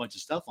read a bunch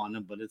of stuff on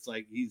him, but it's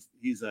like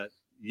he's a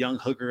young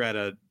hooker at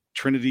a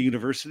Trinity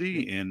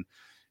University,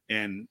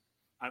 and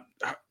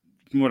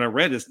what I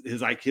read is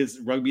his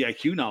rugby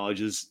IQ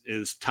knowledge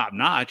is top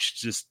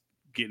notch. Just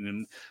getting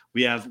him.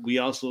 We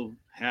also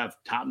have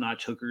top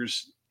notch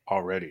hookers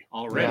already.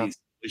 Yeah.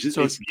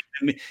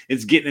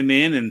 It's getting him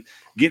in and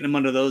getting him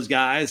under those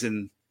guys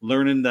and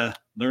learning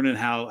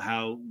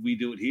how we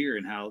do it here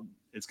and how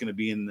it's going to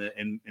be in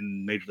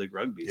Major League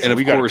Rugby. And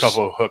we got a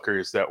couple of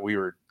hookers that we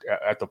were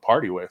at the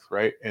party with,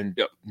 right? And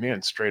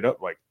man, straight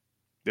up, like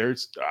I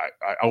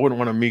wouldn't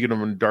want to meet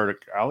him in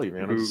Dark Alley,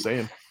 man. I'm just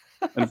saying.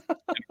 And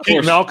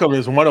Pete Malcolm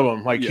is one of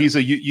them. Like he's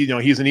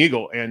he's an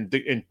Eagle, and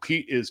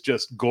Pete is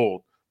just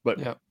gold.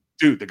 But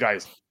dude, the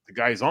guy's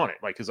on it.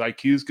 Like his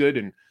IQ is good,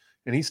 and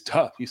he's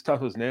tough. He's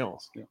tough as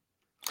nails. Yeah.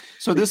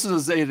 So this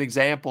is an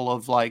example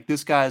of like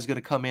this guy is going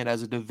to come in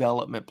as a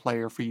development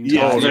player for you.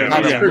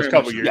 First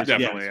couple years,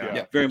 definitely.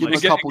 Very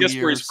much. Guess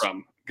where he's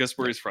from. Guess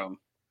where he's from.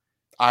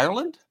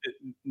 Ireland?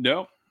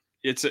 No,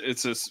 it's a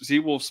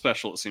Seawolf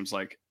special. It seems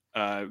like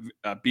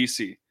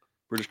BC,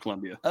 British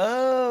Columbia.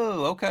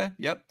 Oh, okay.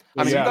 Yep.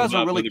 I mean, you guys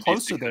are really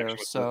close to there,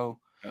 so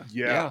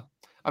yeah.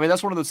 I mean,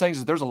 that's one of those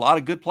things. There's a lot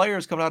of good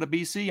players coming out of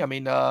BC. I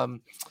mean,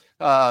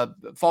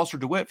 Foster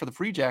DeWitt for the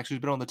Free Jacks, who's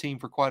been on the team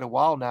for quite a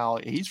while now.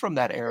 He's from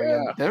that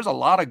area. Yeah. There's a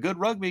lot of good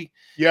rugby.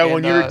 Yeah,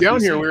 when you were down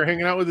here, we were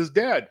hanging out with his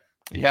dad.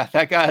 Yeah,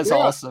 that guy is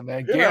awesome,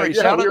 man. Gary,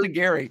 shout out to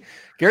Gary.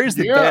 Gary's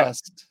the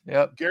best.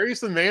 Yep.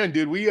 Gary's the man,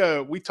 dude.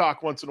 We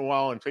talk once in a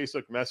while on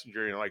Facebook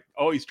Messenger and like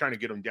always trying to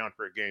get him down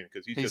for a game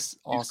because he's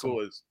awesome. He's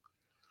cool as.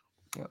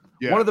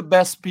 Yeah. One of the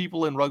best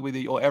people in rugby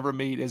that you'll ever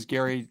meet is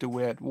Gary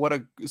DeWitt. What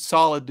a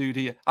solid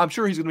dude I'm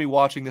sure he's going to be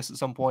watching this at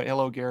some point.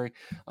 Hello, Gary.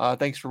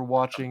 Thanks for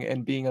watching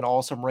and being an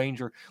awesome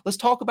Ranger. Let's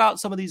talk about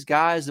some of these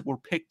guys that were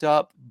picked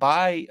up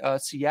by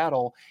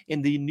Seattle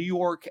in the New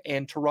York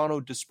and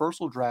Toronto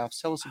dispersal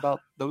drafts. Tell us about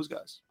those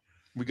guys.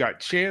 We got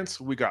Chance,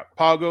 we got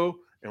Pago,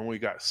 and we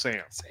got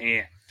Sam.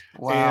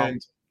 Wow.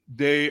 And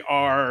they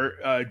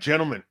are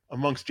gentlemen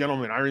amongst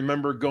gentlemen. I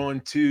remember going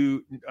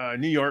to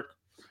New York.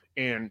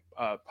 And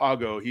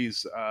Pago,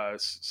 he's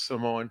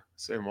Samoan.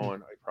 I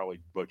probably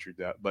butchered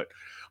that, but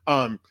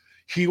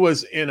he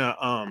was in a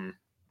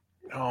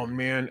oh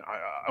man,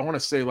 I want to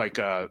say like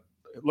it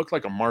looked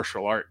like a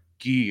martial art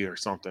gi or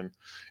something,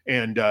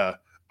 and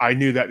I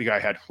knew that the guy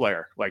had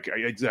flair. Like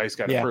he's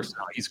got a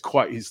personality. He's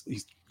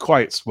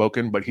quiet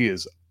spoken, but he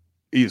is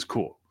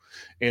cool.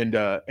 And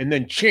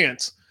then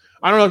Chance,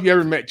 I don't know if you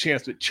ever met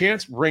Chance, but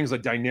Chance brings a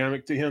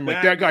dynamic to him.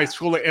 Like that guy's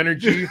full of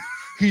energy.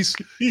 He's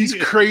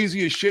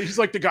crazy as shit. He's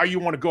like the guy you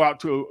want to go out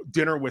to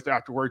dinner with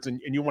afterwards,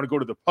 and you want to go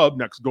to the pub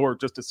next door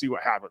just to see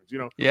what happens, you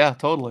know? Yeah,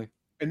 totally.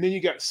 And then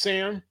you got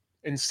Sam,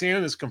 and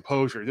Sam is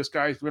composure. This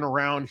guy's been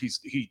around.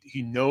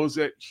 He knows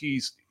it.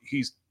 He's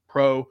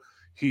pro.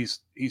 He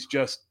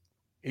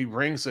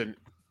brings an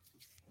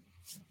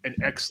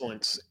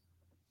excellence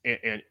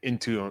and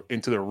into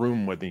the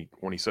room when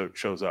he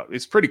shows up.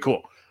 It's pretty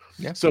cool.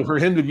 Yeah. So for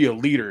him to be a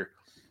leader,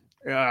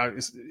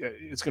 it's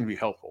going to be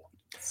helpful.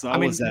 So I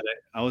was at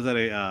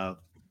a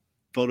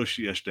photo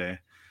shoot yesterday,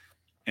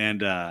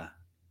 and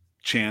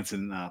Chance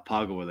and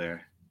Pago were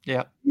there.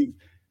 Yeah,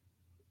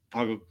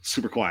 Pago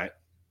super quiet,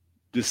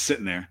 just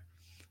sitting there.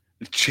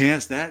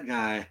 Chance, that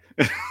guy,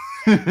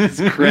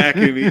 is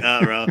cracking me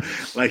up, bro.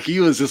 Like he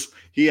was first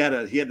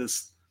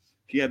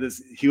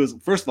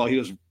of all he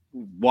was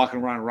walking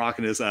around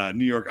rocking his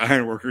New York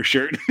Ironworker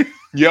shirt.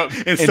 Yep,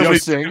 and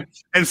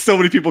so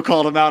many people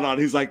called him out on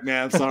it. He's like,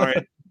 "Man, I'm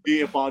sorry.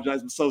 He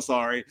apologized. I'm so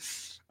sorry.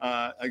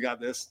 I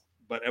got this,"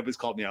 but everybody's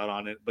called me out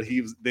on it. But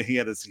he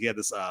had this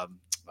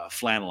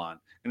flannel on,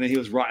 and then he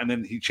was and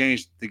then he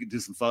changed to do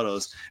some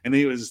photos, and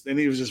he was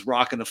just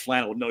rocking the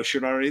flannel with no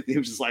shirt underneath. He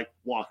was just like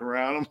walking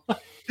around.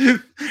 I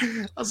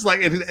was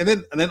like, and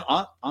then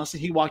honestly,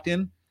 he walked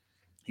in,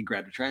 he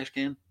grabbed a trash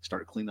can,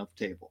 started cleaning up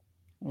the table.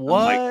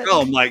 What?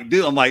 I'm like,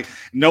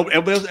 nope.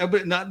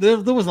 Everybody not, there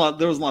was a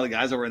lot of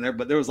guys that were in there,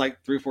 but there was like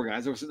 3 or 4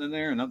 guys that were sitting in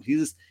there, and he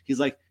just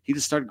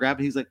started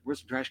grabbing. He's like,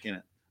 "Where's the trash can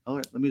at?" "All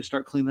right, let me just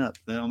start cleaning up."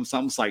 Then I'm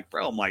like,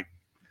 bro, I'm like,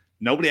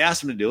 nobody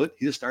asked him to do it.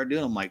 He just started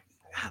doing it. I'm like,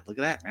 God, look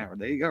at that, man.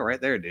 There you go,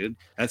 right there, dude.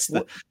 That's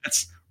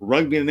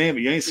rugby in the name.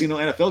 You ain't seen no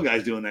NFL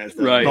guys doing that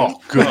stuff. Right. Oh,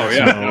 good. Oh,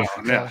 yeah.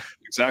 Yeah.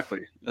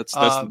 Exactly. That's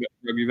the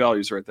rugby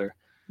values right there.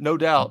 No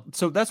doubt.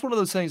 So that's one of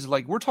those things.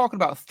 Like we're talking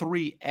about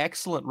 3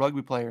 excellent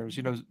rugby players.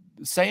 You know,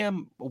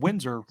 Sam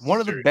Windsor, one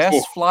of the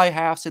best fly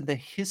halves in the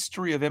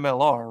history of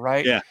MLR,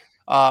 right? Yeah.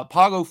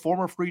 Pago,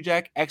 former Free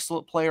Jack,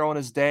 excellent player on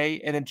his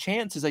day, and then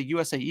Chance is a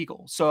USA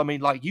Eagle. So I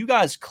mean, like you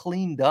guys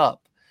cleaned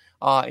up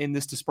in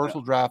this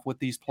dispersal draft with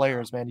these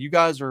players, man. You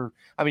guys are,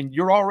 I mean,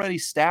 you're already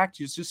stacked.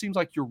 It just seems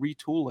like you're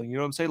retooling. You know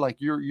what I'm saying? Like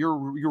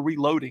you're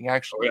reloading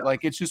actually.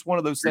 Like it's just one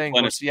of those things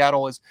where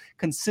Seattle is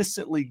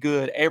consistently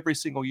good every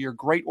single year.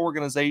 Great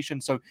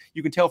organization. So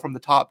you can tell from the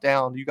top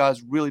down, you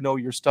guys really know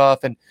your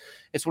stuff. And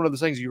it's one of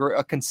those things, you're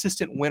a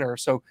consistent winner.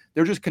 So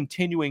they're just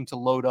continuing to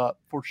load up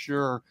for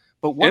sure.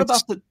 But what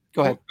about the,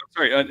 go ahead.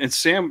 Sorry. And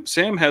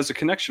Sam has a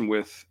connection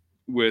with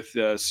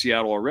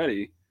Seattle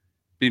already,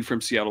 being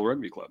from Seattle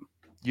Rugby Club.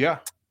 Yeah.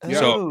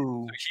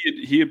 So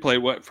he had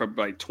played from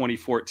like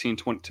 2014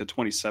 to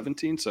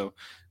 2017. So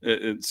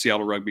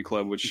Seattle Rugby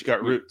Club, which he's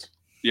got roots.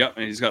 Yeah,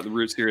 and he's got the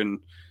roots here in.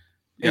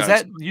 Is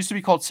that used to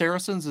be called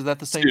Saracens? Is that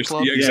the same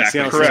club? Yeah, exactly.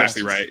 Yeah,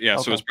 exactly right. Yeah,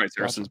 okay. So it was probably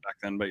Saracens back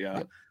then, but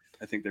yeah,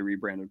 I think they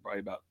rebranded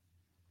probably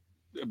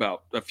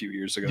about a few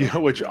years ago. Yeah,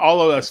 which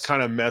all of us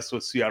kind of mess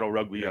with Seattle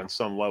Rugby on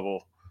some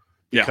level.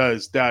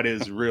 Because that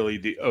is really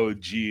the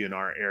OG in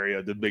our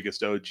area, the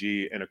biggest OG.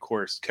 And of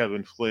course,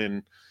 Kevin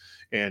Flynn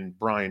and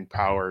Brian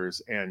Powers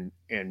and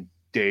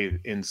Dave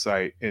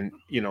Insight and,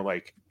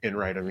 like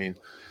Enright. I mean,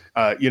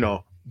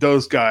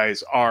 those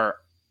guys are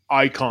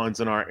icons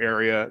in our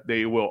area.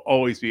 They will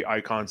always be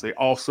icons. They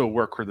also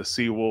work for the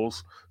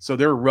Seawolves. So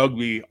they're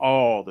rugby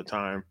all the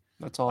time.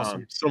 That's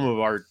awesome. Some of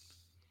our,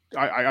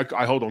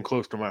 I hold them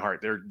close to my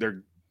heart.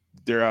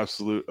 They're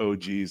absolute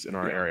OGs in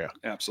our area.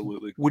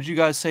 Absolutely. Would you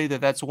guys say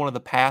that that's one of the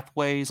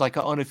pathways, like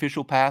an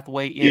unofficial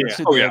pathway into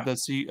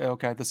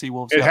the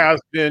Seawolves? It has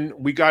been.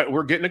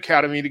 We're getting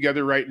academy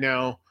together right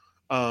now.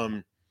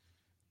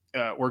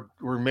 We're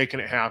making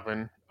it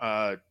happen.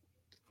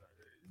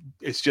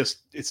 It's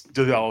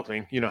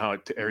developing. You know how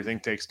everything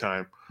takes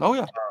time. Oh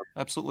yeah,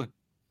 absolutely.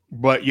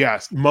 But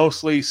yes,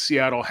 mostly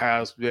Seattle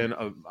has been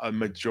a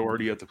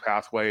majority of the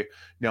pathway.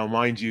 Now,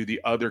 mind you,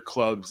 the other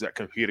clubs that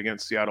compete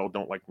against Seattle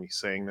don't like me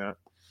saying that.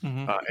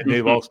 And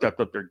they've all stepped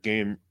up their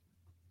game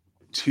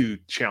to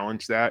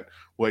challenge that,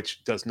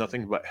 which does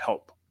nothing but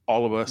help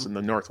all of us in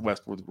the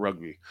Northwest with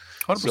rugby.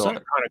 100%. So I'm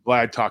kind of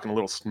glad talking a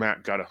little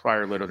smack got a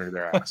fire lit under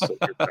their ass. So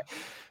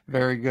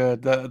very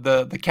good.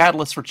 The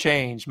catalyst for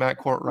change, Matt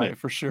Courtwright,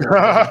 for sure.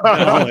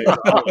 And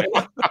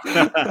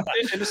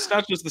it's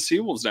not just the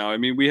Seawolves now. I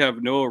mean, we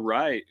have Noah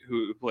Wright,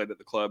 who played at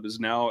the club, is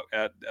now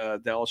at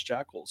Dallas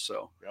Jackals.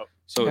 So,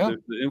 the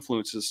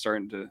influence is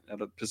starting to, at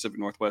the Pacific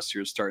Northwest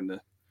here, is starting to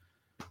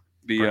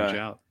be branch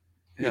out.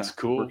 Yeah, it's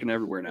cool. Working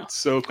everywhere now. It's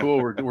so cool.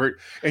 We're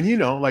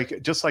and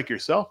like just like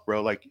yourself,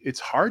 bro. Like it's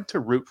hard to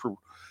root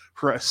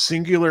for a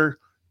singular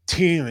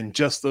team and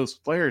just those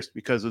players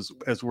because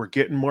as we're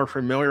getting more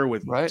familiar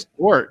with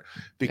sport,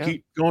 they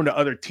keep going to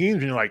other teams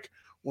and you're like,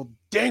 well,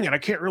 dang it, I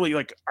can't really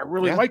like. I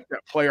really like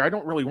that player. I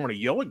don't really want to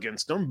yell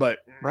against them, but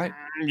work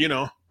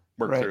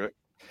through it.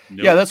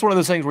 Nope. Yeah, that's one of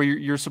those things where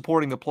you're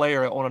supporting the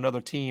player on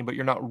another team, but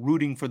you're not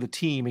rooting for the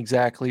team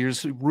exactly. You're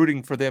just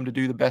rooting for them to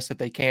do the best that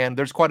they can.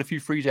 There's quite a few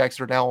Free Jacks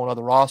that are now on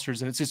other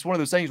rosters, and it's just one of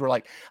those things where,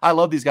 like, I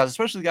love these guys,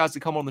 especially the guys that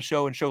come on the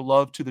show and show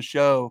love to the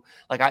show.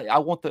 Like, I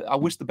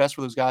wish the best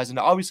for those guys, and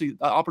obviously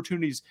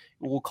opportunities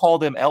will call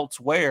them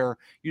elsewhere.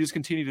 You just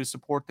continue to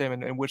support them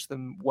and wish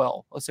them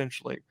well,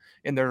 essentially,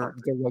 in their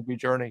rugby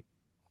journey.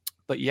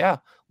 But yeah,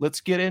 let's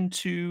get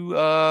into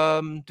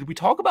did we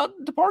talk about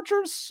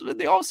departures in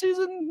the off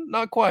season?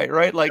 Not quite,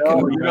 right? Like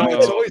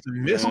it's always a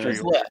mystery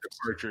with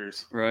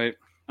departures. Right.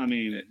 I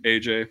mean,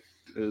 AJ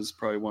is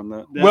probably one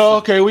that well,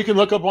 okay, we can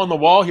look up on the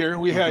wall here.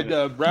 We had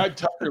Brad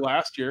Tucker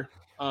last year.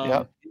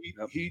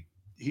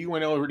 He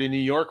went over to New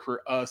York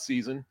for a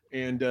season,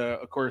 and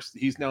of course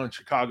he's now in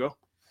Chicago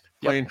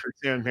playing for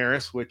Sam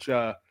Harris, which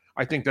I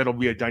think that'll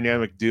be a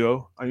dynamic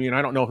duo. I mean,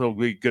 I don't know if it'll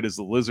be good as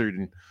the Lizard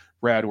and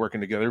Brad working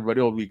together, but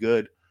it'll be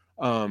good.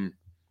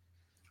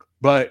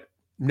 But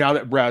now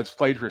that Brad's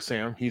played for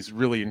Sam, he's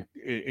really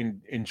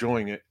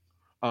enjoying it.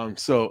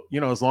 So,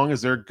 as long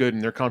as they're good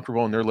and they're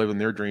comfortable and they're living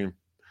their dream.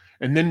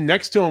 And then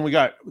next to him,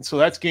 so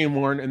that's game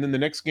one. And then the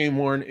next game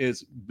one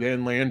is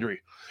Ben Landry.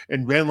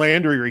 And Ben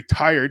Landry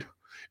retired.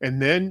 And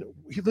then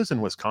he lives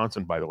in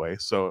Wisconsin, by the way.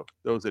 So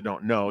those that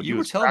don't know, you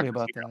were telling me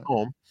about that.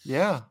 Home.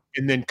 Yeah.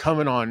 And then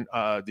coming on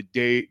the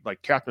day,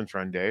 like Captain's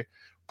Run Day,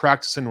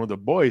 practicing with the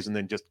boys and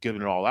then just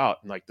giving it all out.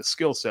 And like the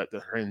skill set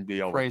that for him to be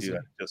able to do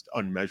that, just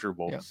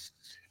unmeasurable. Yeah.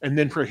 And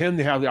then for him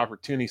to have the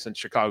opportunity since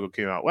Chicago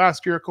came out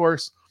last year, of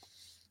course,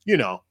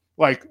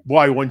 like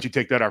why wouldn't you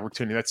take that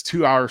opportunity? That's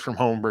 2 hours from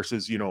home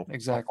versus,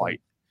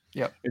 exactly.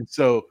 Yeah. And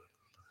so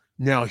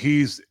now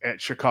he's at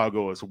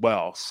Chicago as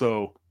well.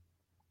 So,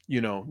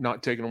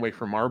 not taken away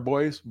from our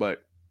boys,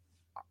 but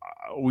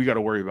we got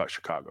to worry about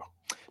Chicago.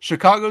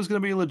 Chicago's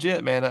going to be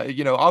legit, man.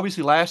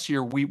 Obviously last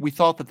year we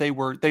thought that they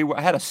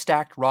had a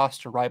stacked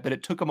roster, right? But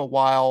it took them a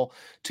while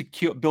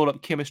to build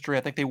up chemistry.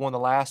 I think they won the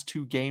last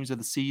 2 games of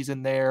the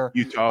season there.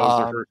 Utah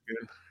was their first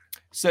game.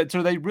 So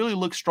they really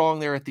look strong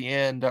there at the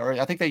end. Or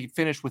I think they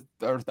finished with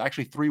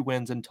actually 3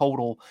 wins in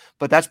total,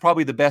 but that's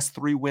probably the best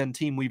 3-win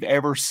team we've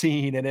ever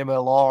seen in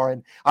MLR.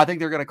 And I think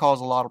they're going to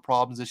cause a lot of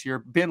problems this year.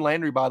 Ben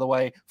Landry, by the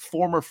way,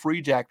 former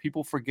Free Jack.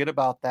 People forget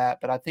about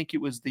that, but I think it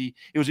was either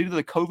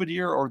the COVID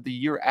year or the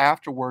year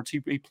afterwards. He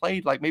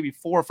played like maybe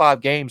 4 or 5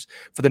 games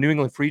for the New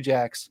England Free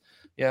Jacks.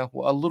 Yeah,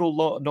 a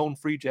little known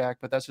Free Jack,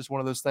 but that's just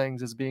one of those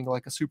things as being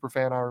like a super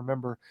fan. I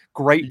remember.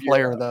 Great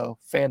player though,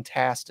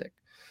 fantastic.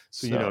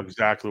 So you know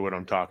exactly what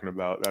I'm talking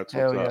about. That's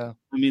hell what's yeah. up.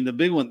 I mean, the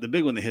big one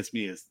that hits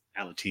me is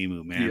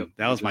Alatimu, man. Yep.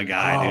 That was my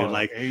guy, dude.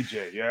 Like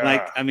AJ, yeah.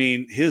 Like, I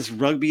mean, his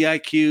rugby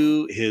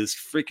IQ, his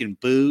freaking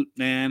boot,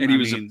 man. And he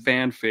was a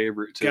fan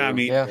favorite too. Yeah, I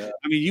mean,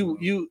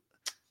 you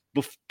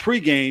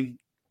pre-game,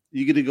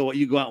 you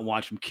go out and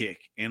watch him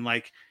kick, and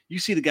like you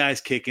see the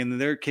guys kicking, and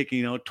they're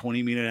kicking,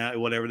 20 meters out,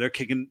 whatever. They're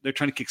trying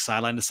to kick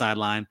sideline to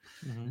sideline.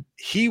 Mm-hmm.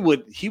 He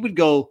would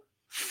go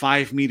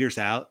 5 meters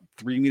out,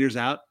 3 meters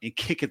out, and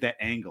kick at that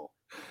angle.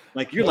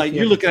 Like you're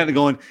looking at it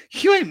going,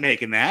 you ain't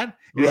making that.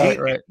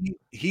 Right.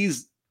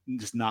 He's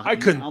just not. I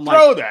couldn't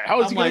throw that.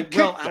 How is he going to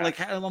kick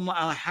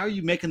that? How are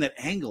you making that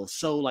angle?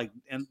 So like,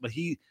 but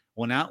he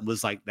went out and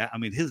was like that. I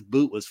mean, his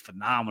boot was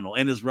phenomenal,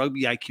 and his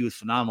rugby IQ was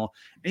phenomenal,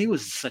 and he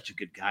was such a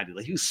good guy, dude.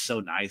 Like he was so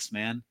nice,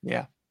 man.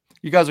 Yeah,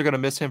 you guys are going to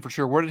miss him for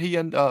sure. Where did he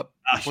end up?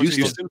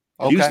 Houston.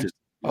 Okay. Houston.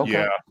 Okay.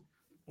 Yeah.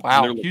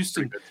 Wow,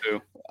 Houston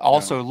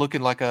also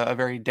looking like a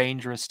very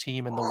dangerous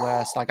team in the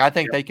West. Like I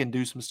think they can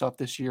do some stuff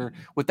this year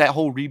with that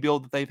whole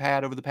rebuild that they've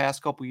had over the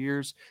past couple of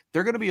years.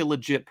 They're going to be a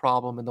legit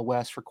problem in the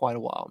West for quite a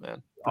while,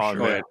 man.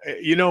 Man.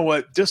 You know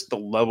what? Just the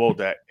level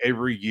that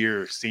every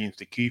year seems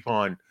to keep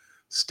on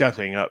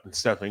stepping up and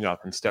stepping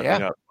up and stepping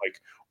up. Like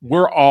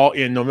we're all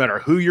in, no matter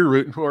who you're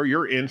rooting for,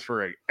 you're in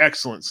for an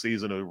excellent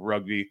season of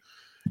rugby,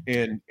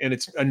 and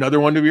it's another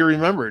one to be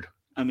remembered.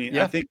 I mean,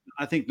 I think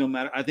no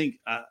matter. I think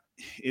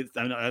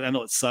I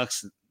know it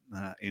sucks,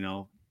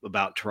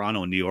 about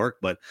Toronto and New York,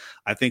 but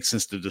I think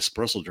since the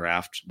dispersal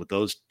draft with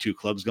those 2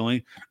 clubs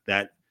going,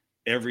 that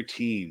every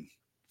team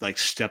like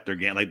stepped their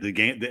game, like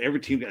every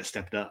team got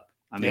stepped up.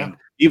 I mean,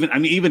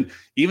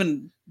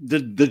 even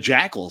the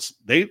Jackals,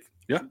 they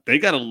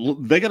got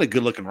a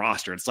good looking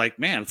roster. It's like,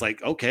 man, it's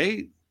like,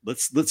 okay,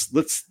 let's do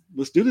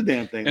the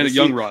damn thing. And a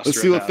young roster.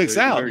 Let's see what fixes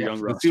out.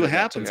 Let's see what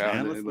happens,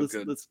 man.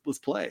 Let's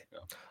play.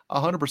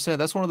 100%.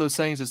 That's one of those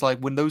things. Is like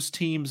when those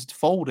teams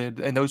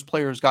folded and those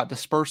players got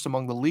dispersed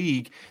among the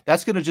league,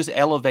 that's going to just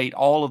elevate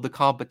all of the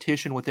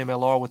competition with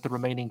MLR with the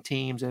remaining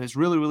teams, and it's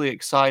really, really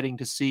exciting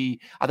to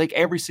see. I think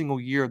every single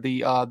year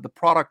the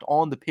product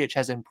on the pitch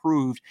has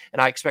improved,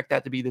 and I expect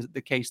that to be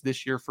the case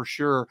this year for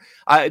sure.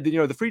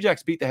 The Free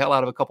Jacks beat the hell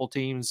out of a couple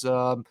teams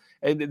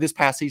this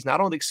past season. I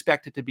don't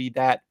expect it to be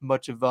that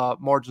much of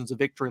margins of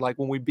victory like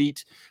when we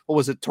beat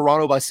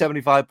Toronto by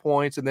 75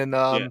 points, and then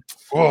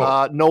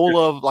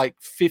NOLA like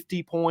 50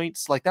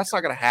 points. Like that's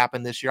not going to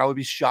happen this year. I would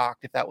be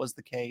shocked if that was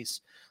the case.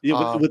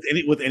 Yeah,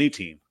 with any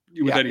team.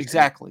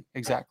 Exactly,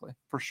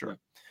 for sure.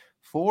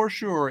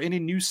 Any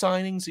new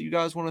signings that you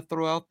guys want to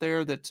throw out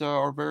there that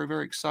are very,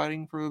 very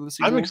exciting for the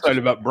season? I'm excited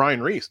about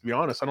Brian Reese. To be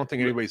honest, I don't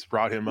think anybody's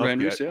brought him up yet.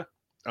 Reese,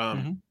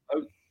 I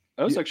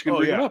was actually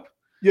going to bring him up.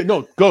 Yeah,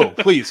 no, go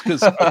please,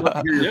 because I want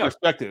to hear your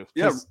perspective.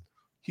 Yeah,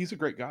 he's a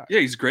great guy. Yeah,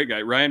 he's a great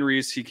guy. Ryan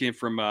Reese, he came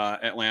from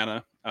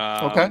Atlanta.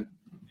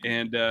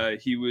 And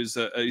he's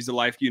a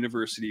Life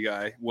University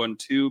guy. Won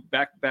 2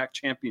 back-to-back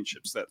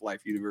championships at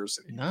Life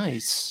University.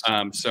 Nice.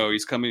 So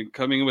he's coming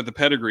in with a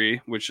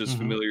pedigree, which is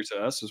familiar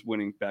to us, is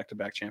winning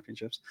back-to-back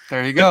championships.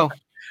 There you go.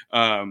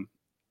 And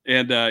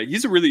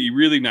he's a really,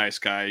 really nice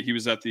guy. He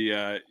was at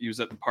the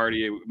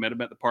party. I met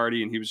him at the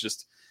party, and he was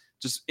just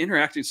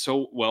interacting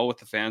so well with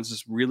the fans,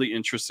 just really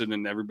interested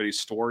in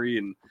everybody's story.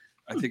 And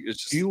I think it's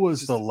just, he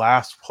was the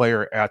last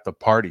player at the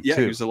party. Yeah,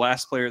 too. He was the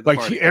last player at the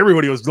party.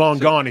 Everybody was long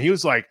gone, and he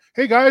was like,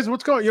 "Hey guys,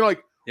 what's going?" Have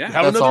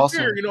another awesome.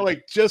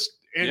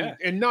 beer,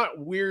 and not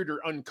weird or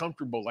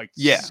uncomfortable,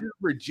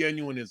 super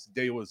genuine as the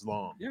day was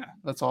long. Yeah,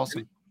 that's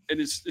awesome. And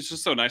it's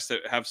just so nice to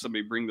have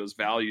somebody bring those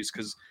values,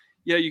 because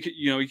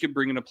you could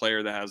bring in a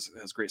player that has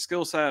great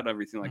skill set,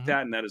 everything like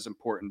that, and that is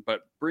important.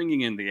 But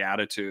bringing in the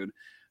attitude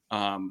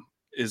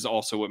is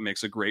also what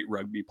makes a great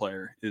rugby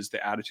player, is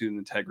the attitude and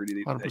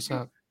integrity and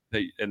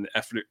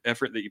the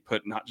effort that you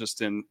put, not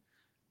just in,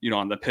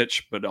 on the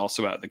pitch, but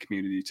also out in the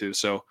community too.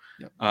 So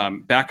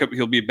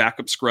he'll be a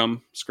backup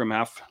scrum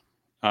half.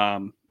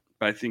 But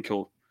I think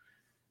he'll,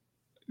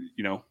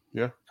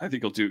 I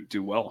think he'll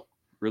do well,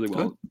 really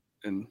well. Good.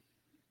 And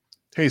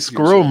hey,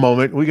 squirrel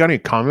moment. We got any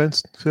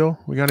comments, Phil?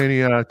 We got any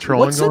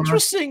trolling? What's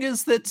interesting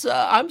is that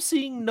I'm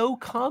seeing no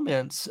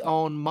comments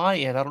on my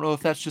end. I don't know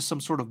if that's just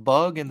some sort of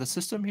bug in the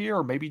system here,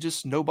 or maybe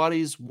just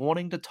nobody's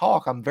wanting to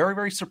talk. I'm very,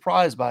 very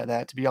surprised by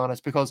that, to be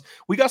honest, because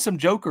we got some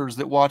jokers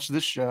that watch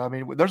this show. I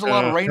mean, there's a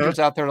lot of Rangers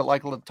out there that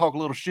like to talk a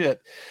little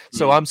shit.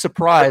 So I'm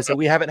surprised that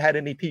we haven't had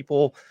any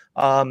people,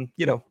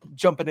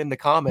 jumping in the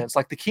comments.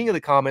 Like the king of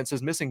the comments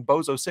is missing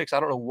Bozo 6.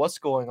 I don't know what's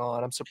going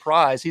on. I'm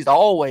surprised. He's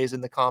always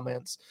in the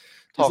comments.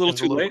 It's a little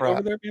too late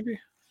over there, maybe.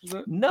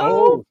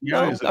 No,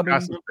 yeah. no. Is it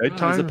past his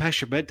bedtime? Is it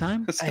past your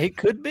bedtime? It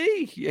could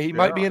be. He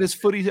might be in his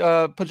footy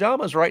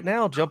pajamas right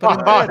now, jumping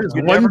in bed. His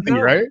You never onesie,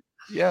 know. right?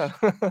 Yeah.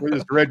 With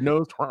his red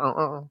nose.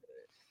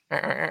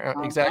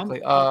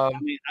 Exactly. I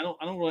mean, I don't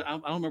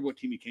remember what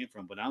team he came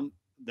from, but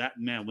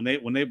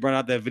when they brought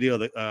out that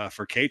video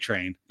for K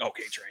Train. Oh,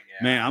 K Train,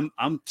 yeah. Man,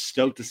 I'm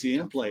stoked to see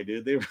him play,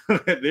 dude.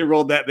 They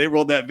rolled that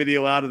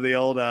video out of the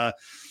old what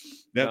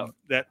I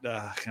don't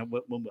know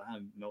what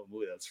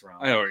movie that's from.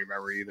 I don't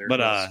remember either.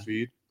 But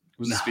Speed.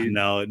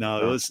 No, it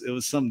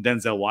was some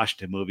Denzel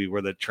Washington movie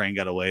where the train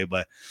got away,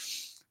 but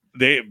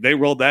they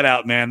rolled that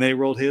out, man. They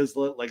rolled his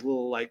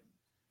little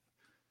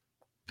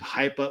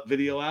hype up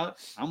video out.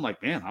 I'm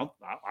like, man,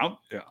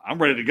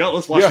 I'm ready to go.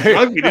 Let's watch the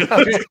rugby, dude.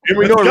 And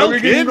we know a rugby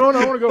game going.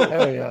 I want to go.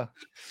 Hell yeah.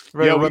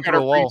 We got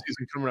our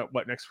preseason coming up.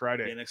 What, next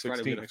Friday? Yeah, next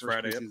Friday. Next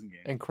Friday. Game.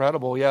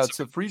 Incredible. Yeah,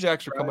 so Free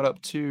Jacks are coming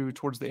up too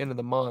towards the end of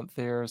the month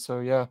there. So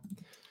yeah.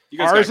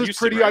 Ours is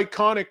pretty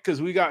iconic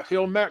because we got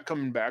Hill Matt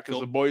coming back, as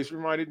the boys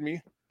reminded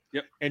me.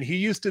 Yep. And he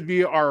used to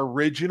be our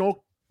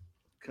original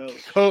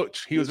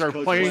coach. He was our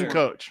playing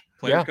coach.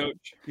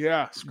 Coach.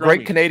 Yeah.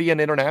 Great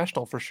Canadian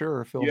international for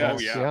sure. Phil.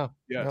 Yes. Yeah.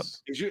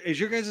 Yes. Yep. Is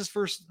your guys'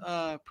 first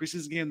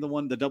preseason game the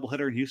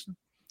doubleheader in Houston?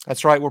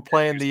 That's right. We're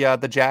playing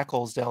the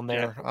Jackals down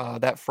there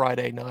that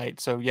Friday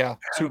night. So yeah,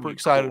 super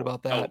excited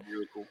about that.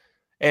 Really cool.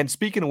 And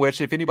speaking of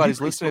which, if anybody's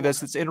listening to this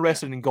that's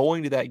interested in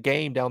going to that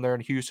game down there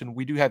in Houston,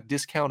 we do have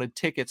discounted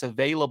tickets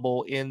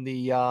available in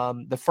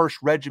the First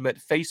Regiment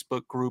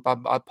Facebook group.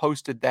 I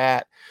posted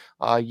that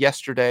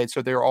yesterday,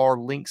 so there are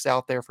links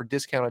out there for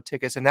discounted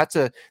tickets. And that's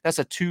a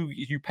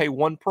you pay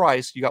one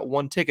price, you got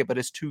one ticket, but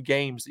it's 2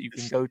 games that you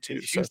can go to.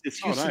 It's Houston.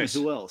 Nice.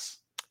 Who else?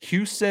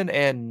 Houston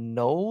and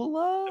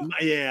NOLA.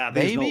 Yeah,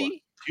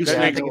 maybe.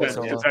 Houston, Yeah, I think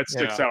that's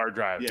 6-hour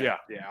drive. Yeah.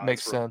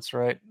 Makes sense,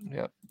 right?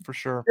 Yeah, for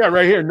sure. Yeah,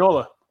 right here,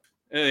 NOLA.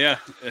 Yeah.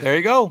 There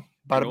you go.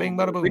 Bada bing,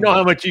 bada boom. We know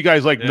how much you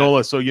guys like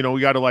NOLA, so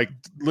we got to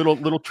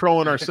little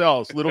trolling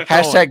ourselves. Little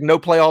hashtag no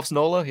playoffs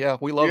NOLA. Yeah,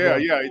 we love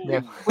that. Yeah.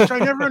 Which I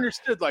never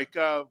understood.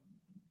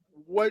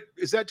 What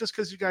is that? Just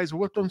because you guys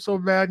whipped them so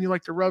bad and you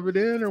like to rub it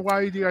in, or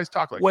why do you guys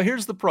talk like? Well,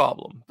 here's the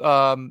problem.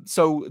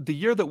 So the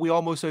year that we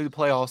almost made the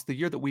playoffs, the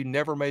year that we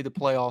never made the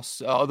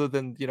playoffs, other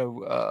than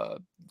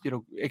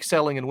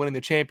excelling and winning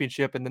the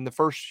championship, and then the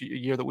first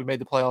year that we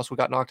made the playoffs, we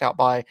got knocked out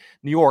by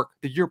New York.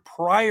 The year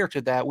prior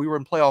to that, we were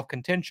in playoff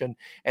contention,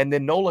 and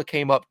then NOLA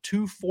came up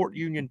to Fort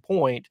Union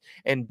Point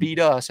and beat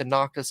us and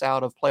knocked us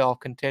out of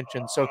playoff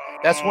contention. So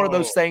that's one of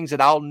those things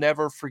that I'll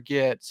never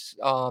forget.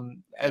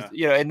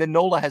 And then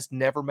NOLA has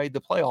never made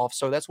the playoffs,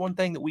 so that's one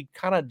thing that we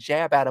kind of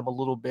jab at them a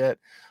little bit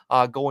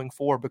going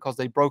forward, because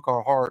they broke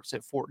our hearts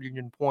at Fort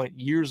Union Point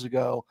years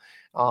ago.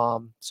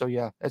 So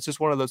yeah, it's just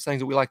one of those things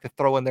that we like to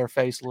throw in their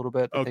face a little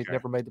bit, that they've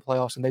never made the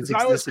playoffs, and they've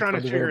existed from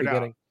the very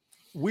beginning.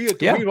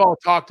 We've all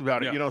talked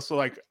about it, so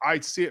I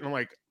see it and I'm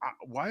like,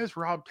 why is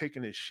Rob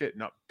taking his shit and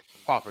not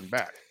popping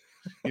back?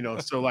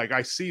 So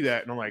I see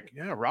that and I'm like,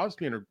 yeah, Rob's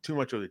being too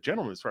much of a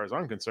gentleman as far as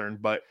I'm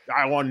concerned, but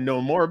I want to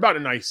know more about it,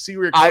 and I see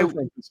where you're coming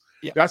from.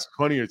 That's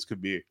funny as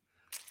could be.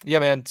 Yeah,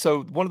 man.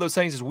 So one of those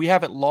things is we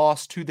haven't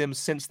lost to them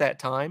since that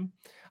time.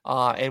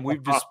 And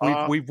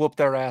we've whooped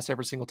their ass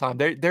every single time.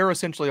 They're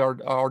essentially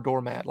our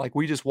doormat.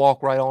 We just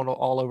walk right on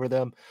all over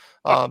them.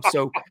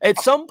 So at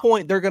some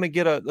point they're going to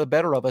get the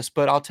better of us.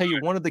 But I'll tell you,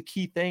 one of the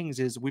key things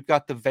is we've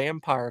got the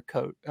vampire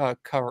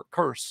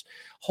curse.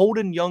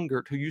 Holden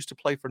Youngert, who used to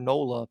play for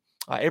NOLA,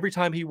 every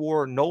time he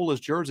wore NOLA's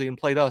jersey and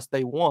played us,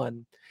 they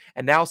won.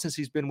 And now since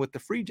he's been with the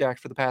Free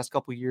Jacks for the past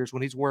couple of years,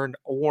 when he's worn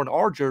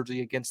our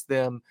jersey against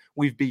them,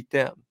 we've beat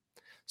them.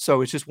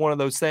 So it's just one of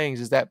those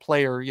things, is that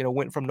player,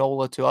 went from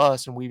NOLA to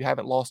us, and we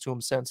haven't lost to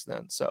him since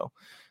then. So,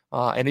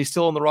 and he's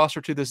still on the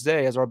roster to this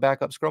day as our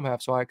backup scrum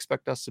half. So I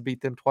expect us to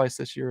beat them twice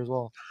this year as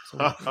well. So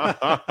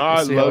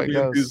I love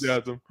the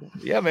enthusiasm.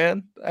 Yeah,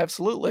 man.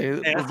 Absolutely.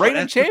 We're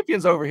reigning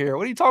champions over here.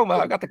 What are you talking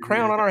about? I got the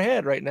crown on our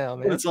head right now,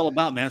 man. What it's all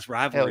about, man. It's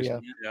rivalries. Yeah.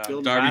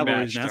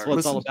 Rivalries, man. That's what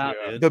it's all about,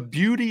 dude. The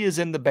beauty is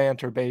in the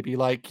banter, baby.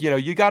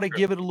 You got to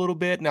give it a little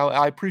bit. Now,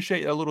 I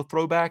appreciate a little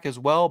throwback as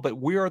well, but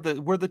we're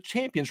the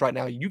champions right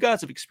now. You guys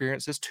have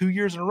experienced this 2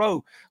 years in a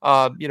row,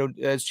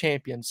 as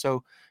champions.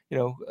 So,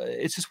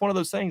 it's just one of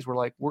those things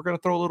where we're going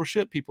to throw a little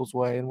shit people's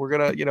way, and we're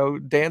going to,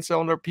 dance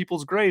on their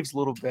people's graves a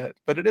little bit,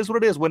 but it is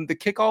what it is. When the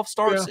kickoff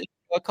starts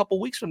a couple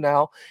weeks from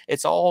now,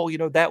 it's all,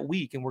 that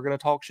week, and we're going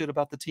to talk shit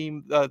about the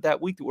team that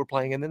week that we're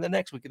playing, and then the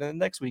next week, and then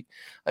the next week,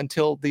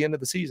 until the end of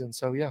the season.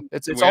 So yeah,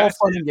 it's all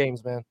fun and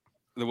games, man.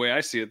 The way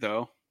I see it,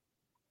 though,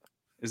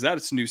 is that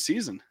it's a new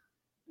season.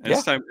 And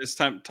it's time. It's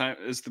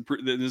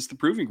the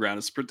proving ground.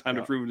 It's time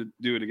to prove to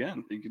do it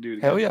again. You can do it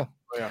again. Hell yeah.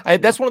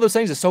 That's one of those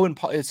things that's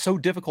it's so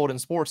difficult in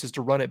sports, is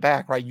to run it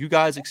back, right? You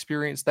guys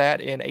experienced that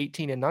in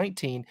 18 and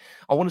 19.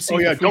 I want to see.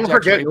 Don't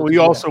forget, we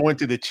also went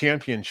to the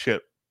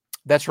championship.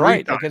 That's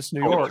right, against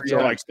New York. So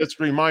let's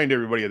remind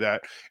everybody of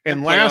that.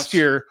 And last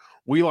year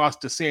we lost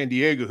to San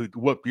Diego, who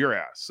whooped your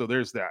ass. So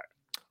there's that.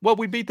 Well,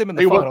 we beat them in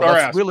the final.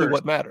 That's really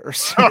what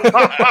matters.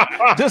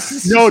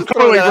 No,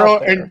 totally, bro.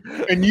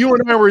 And you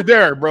and I were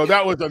there, bro.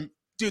 That was a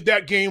dude,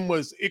 that game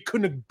it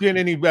couldn't have been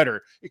any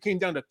better. It came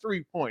down to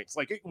 3 points.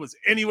 Like, it was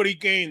anybody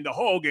gained the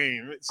whole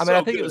game. I mean,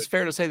 I think it was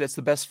fair to say that's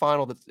the best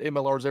final that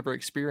MLR's ever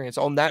experienced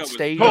on that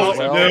stage. No.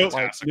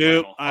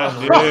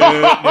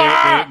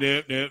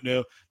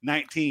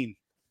 2019.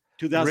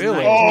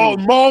 Really? Oh,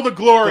 Mall the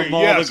Glory.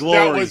 Yes, the Glory.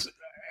 That was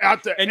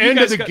at the end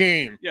of the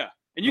game. Yeah.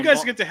 And you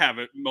guys get to have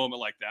a moment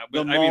like that.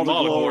 But The I mean,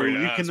 Mall of Glory.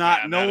 you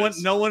cannot. No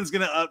one's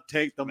going to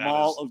uptake the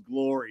Mall of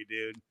Glory,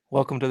 dude.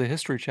 Welcome to the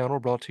History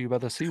Channel, brought to you by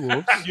the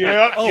Seawolves.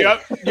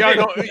 Yeah.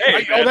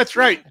 That's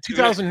right.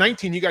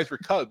 2019, you guys were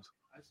Cubs.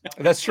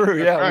 That's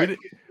true. Yeah. Right. Look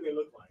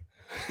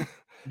at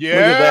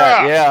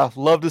that. Yeah.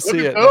 Love to see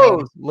it.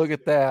 Man. Look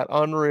at that.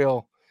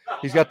 Unreal.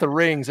 He's got the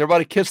rings.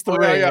 Everybody kiss the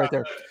ring right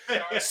there.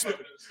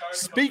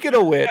 Speaking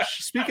of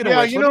which,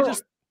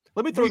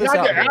 let me throw this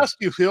out. I had to ask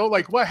you, Phil,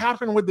 like, what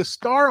happened with the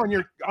star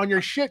on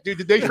your shit, dude?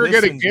 Did they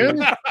forget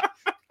again?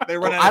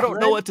 I don't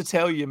know what to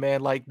tell you,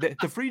 man. Like,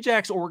 the Free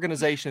Jacks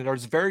organization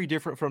is very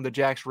different from the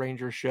Jacks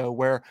Rangers show,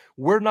 where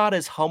we're not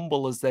as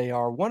humble as they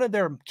are. One of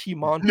their key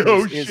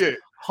mantras is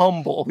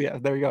humble. Yeah,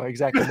 there you go.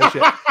 Exactly. No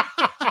shit.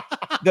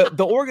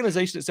 The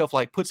organization itself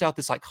like puts out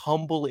this like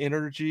humble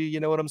energy, you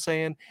know what I'm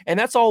saying? And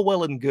that's all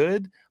well and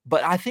good,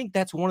 but I think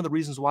that's one of the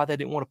reasons why they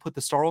didn't want to put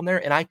the star on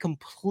there. And I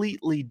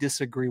completely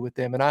disagree with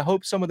them. And I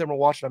hope some of them are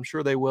watching. I'm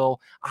sure they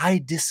will.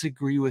 I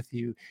disagree with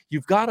you.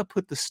 You've got to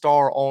put the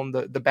star on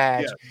the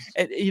badge. Yes.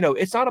 And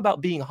it's not about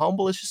being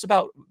humble. It's just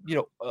about,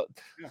 you earned.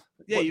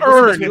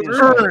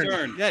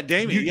 Yeah,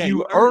 Damien.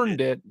 You earned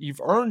it.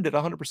 You've earned it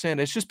 100%.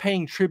 It's just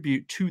paying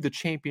tribute to the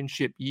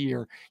championship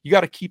year. You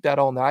got to keep that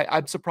on there.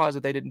 I'm surprised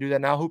that they didn't do that.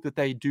 And I hope that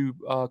they do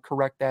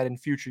correct that in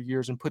future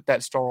years and put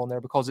that star on there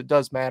because it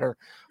does matter.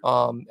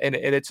 And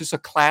it's just a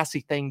classy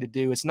thing to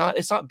do. It's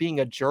not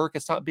being a jerk.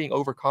 It's not being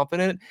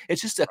overconfident.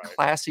 It's just a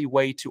classy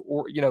way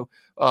to,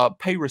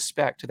 pay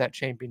respect to that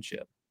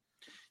championship.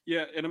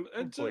 Yeah, and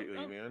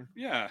completely, man.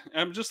 Yeah,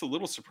 I'm just a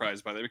little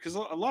surprised by that because a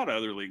lot of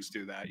other leagues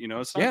do that.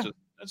 It's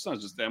not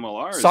just the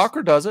MLR.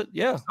 Soccer does it.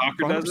 Yeah,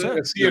 soccer 100%. Does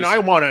it. See, and I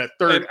want a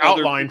third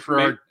outline for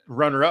our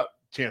runner-up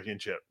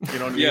championship. You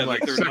know what I mean?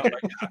 Like,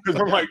 because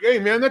I'm like, hey,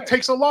 man, that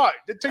takes a lot.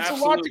 It takes a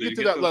lot to get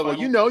to that level.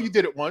 You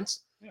did it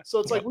once, so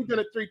it's like we've done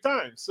it 3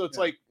 times. So it's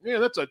like,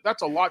 man,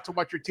 that's a lot to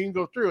watch your team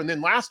go through. And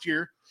then last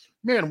year,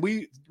 man,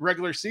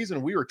 regular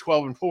season we were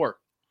 12-4.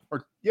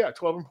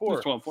 12-4.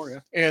 12-4, yeah.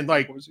 And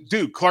like,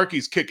 dude,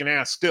 Clarkie's kicking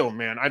ass still,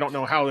 man. I don't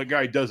know how the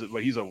guy does it,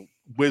 but he's a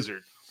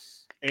wizard.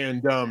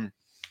 And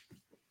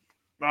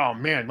oh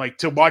man, like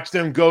to watch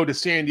them go to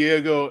San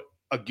Diego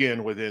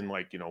again within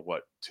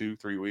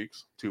 3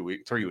 weeks.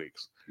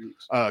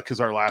 Because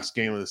our last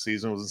game of the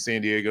season was in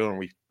San Diego, and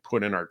we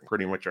put in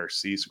pretty much our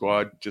C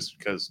squad just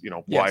because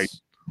why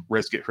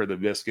risk it for the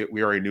biscuit?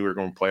 We already knew we were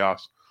going to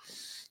playoffs.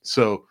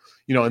 So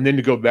and then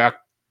to go back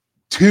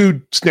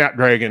to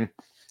Snapdragon.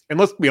 And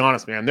let's be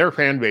honest, man, their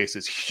fan base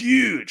is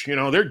huge.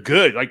 They're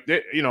good. Like,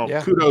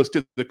 kudos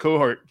to the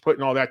cohort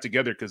putting all that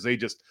together because they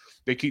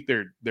keep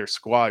their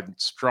squad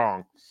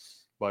strong.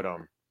 But,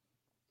 for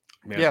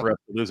us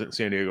to lose it in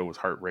San Diego was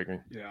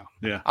heartbreaking. Yeah.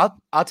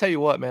 I'll tell you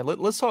what, man.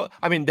 Let's talk.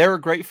 I mean, they're a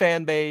great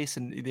fan base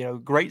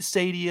and, great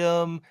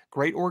stadium,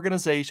 great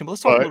organization. But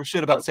let's talk a little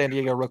shit about San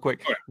Diego real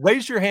quick. Right.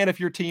 Raise your hand if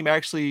your team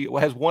actually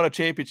has won a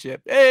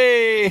championship.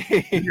 Hey!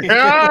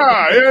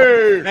 Yeah!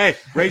 Hey! Hey,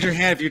 raise your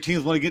hand if your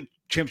team's won a good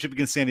championship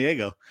against San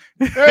Diego.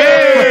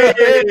 Hey!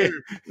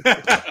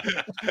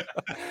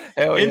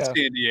 Hell in San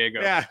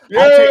Diego. Yeah.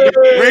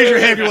 Raise your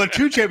hand if you won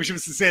 2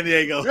 championships in San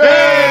Diego.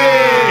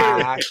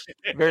 Hey!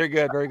 Very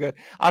good, very good.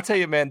 I'll tell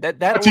you, man,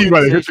 that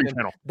History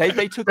Channel. They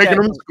took taking that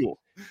them to school.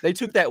 They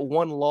took that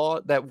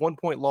 1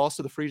 point loss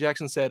to the Free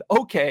Jacks and said,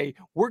 okay,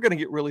 we're going to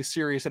get really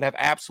serious and have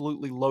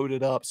absolutely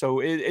loaded up. So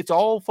it's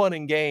all fun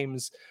and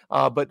games.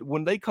 But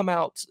when they come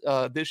out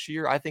this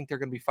year, I think they're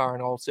going to be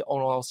firing on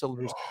all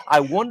cylinders. I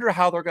wonder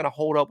how they're going to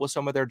hold up with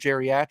some of their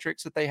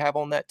geriatrics that they have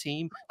on that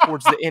team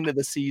towards the end of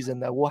the season.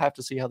 Though we'll have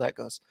to see how that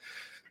goes.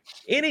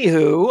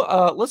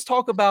 Anywho, let's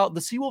talk about the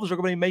Seawolves are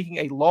going to be making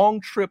a long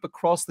trip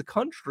across the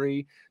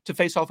country to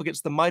face off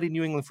against the mighty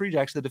New England Free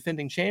Jacks, the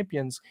defending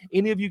champions.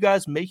 Any of you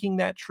guys making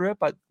that trip?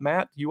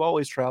 Matt, you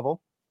always travel.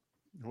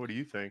 What do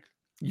you think?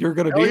 You're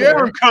going to be there.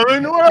 Yeah, I'm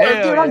coming.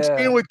 Dude, I'm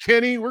staying with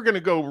Kenny. We're going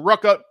to go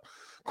ruck up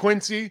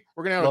Quincy.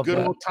 We're going to have a good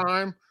old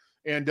time.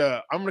 And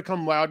I'm going to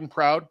come loud and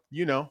proud.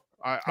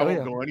 I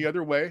won't go any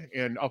other way.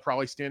 And I'll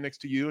probably stand next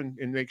to you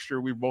and make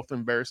sure we're both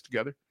embarrassed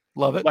together.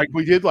 Love it. Like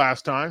we did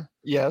last time.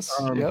 Yes.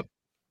 Yep.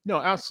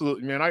 No,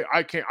 absolutely, man.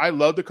 I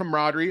love the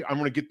camaraderie. I'm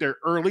going to get there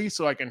early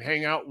so I can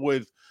hang out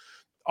with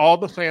all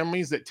the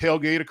families that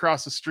tailgate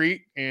across the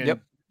street and,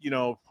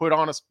 put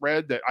on a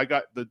spread that I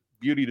got the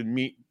beauty to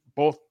meet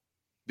both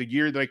the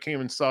year that I came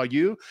and saw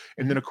you.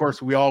 And then, of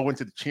course, we all went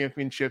to the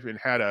championship and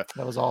had that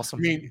was awesome.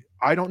 I mean,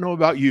 I don't know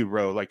about you,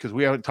 bro, because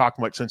we haven't talked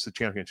much since the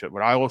championship,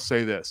 but I will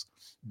say this.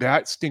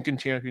 That stinking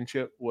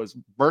championship was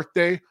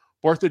birthday,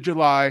 4th of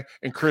July,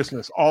 and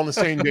Christmas all on the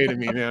same day to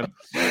me, man.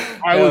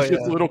 I was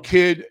just a little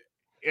kid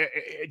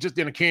just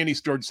in a candy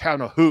store just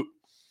having a hoot.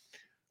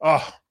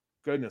 Oh,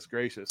 Goodness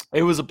gracious.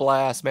 It was a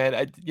blast, man.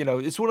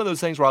 It's one of those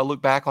things where I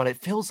look back on it,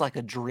 feels like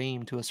a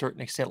dream to a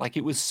certain extent. Like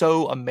it was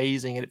so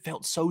amazing and it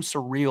felt so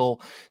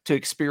surreal to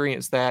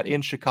experience that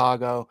in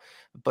Chicago.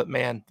 But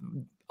man,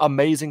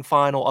 amazing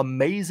final,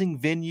 amazing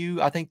venue.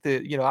 I think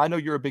that, I know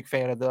you're a big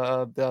fan of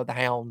the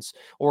Hounds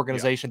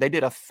organization. Yeah. They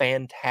did a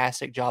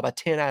fantastic job, a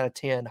 10 out of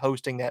 10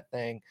 hosting that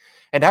thing.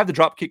 And to have the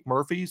Dropkick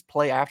Murphys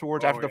play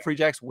afterwards after the Free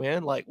Jacks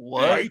win, like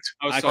what? Right?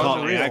 I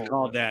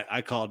called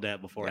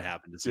that before it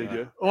happened. Did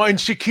you? Well, and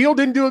Shaquille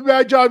didn't do a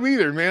bad job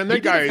either, man.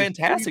 That guy did a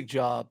fantastic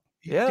job.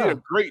 He did a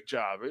great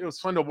job. It was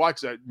fun to watch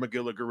that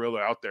McGilla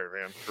gorilla out there,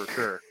 man, for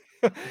sure.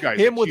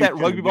 Him with that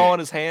rugby ball in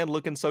his hand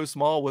looking so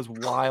small was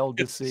wild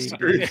to see.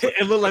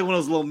 It looked like one of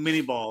those little mini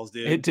balls,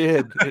 dude. It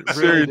did. It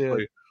really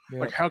did. Yeah.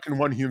 Like, how can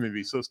one human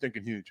be so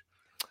stinking huge?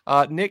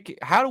 Nick,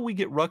 how do we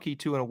get Rucky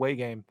to an away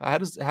game? How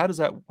does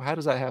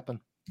that happen?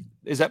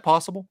 Is that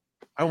possible?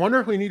 I wonder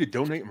if we need to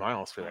donate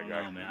miles for that guy.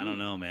 I don't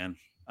know, man.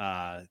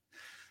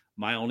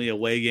 My only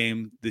away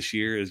game this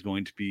year is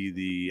going to be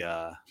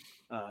the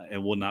it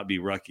will not be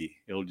Rucky.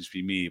 It'll just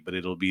be me, but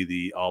it'll be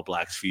the All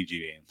Blacks Fiji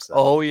game. So.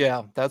 Oh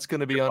yeah, that's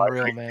going to be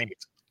unreal, man.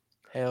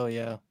 Hell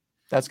yeah.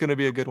 That's going to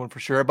be a good one for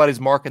sure. Everybody's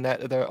marking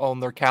that on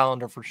their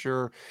calendar for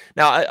sure.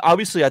 Now,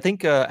 obviously, I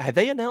think have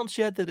they announced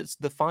yet that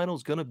the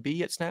final's going to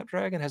be at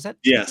Snapdragon? Has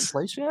that taken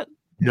place yet?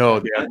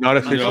 No, not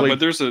officially. No, but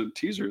there's a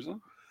teaser, huh?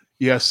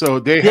 Yeah, so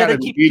they had a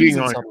meeting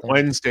on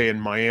Wednesday in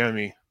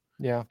Miami.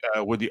 Yeah,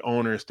 with the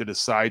owners to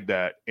decide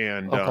that,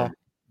 and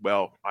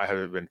well, I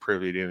haven't been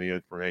privy to any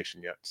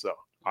information yet, so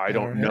I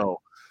don't know.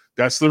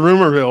 That's the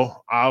rumorville.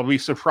 I'll be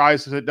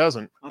surprised if it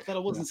doesn't. I thought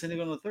it wasn't San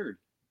Diego on the 3rd.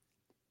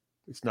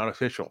 It's not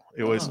official.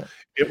 It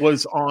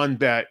was on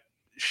that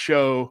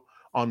show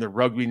on the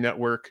Rugby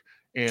Network,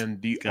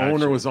 and the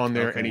owner was on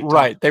there. And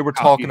they were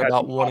talking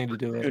about wanting to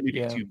do it.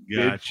 Yeah, to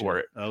bid for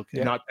it.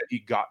 Okay, not that he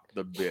got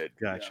the bid.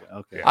 Gotcha. Yeah.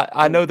 Okay.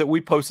 I know that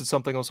we posted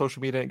something on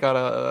social media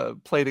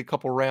and played a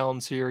couple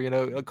rounds here.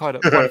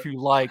 Quite a few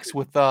likes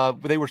with.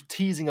 They were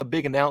teasing a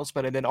big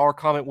announcement, and then our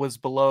comment was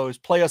below: "Is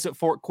play us at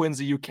Fort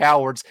Quincy, you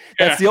cowards."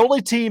 That's the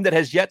only team that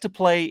has yet to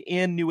play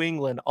in New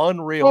England.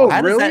 Unreal. Oh,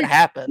 How does that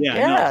happen?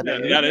 Yeah,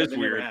 that is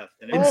weird.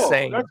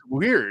 Insane. That's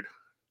weird.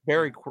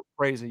 Very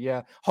crazy,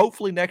 yeah.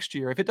 Hopefully next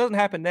year. If it doesn't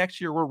happen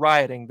next year, we're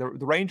rioting. The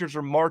Rangers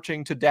are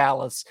marching to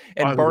Dallas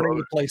and burning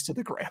the place to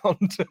the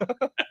ground.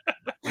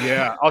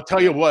 Yeah, I'll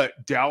tell you what.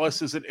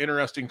 Dallas is an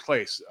interesting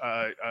place.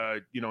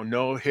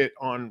 No hit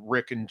on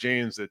Rick and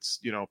James. That's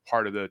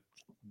part of the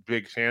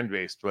big fan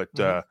base, but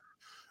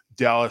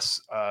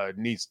Dallas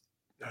needs.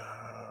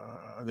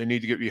 They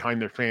need to get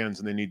behind their fans,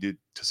 and they need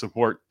to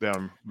support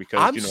them because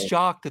I'm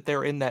shocked that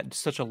they're in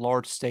such a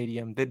large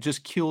stadium that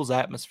just kills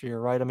atmosphere,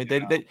 right? I mean,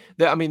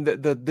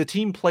 the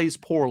team plays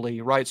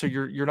poorly, right? So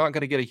you're not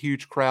going to get a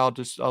huge crowd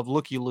just of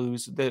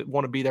looky-loos that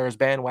want to be there as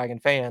bandwagon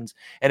fans,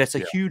 and it's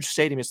a huge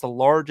stadium. It's the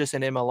largest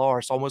in MLR.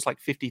 It's almost like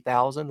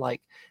 50,000.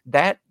 Like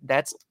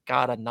that's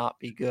gotta not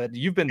be good.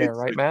 You've been there,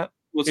 right, Matt?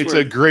 It's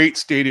a great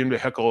stadium to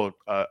heckle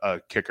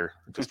a kicker.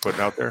 Just putting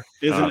out there.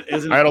 I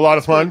had a lot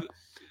of fun.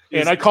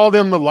 And I call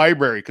them the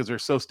library because they're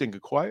so stinking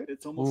quiet.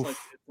 It's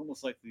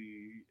almost like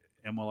the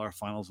MLR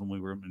finals when we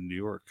were in New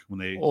York when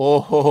they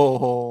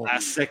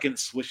last second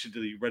switched it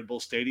to the Red Bull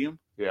Stadium.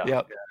 Yeah.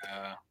 Yep.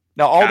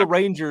 Now, all the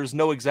Rangers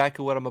know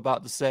exactly what I'm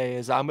about to say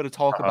is I'm going to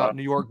talk about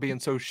New York being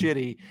so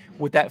shitty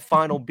with that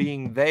final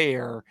being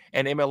there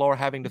and MLR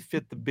having to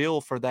fit the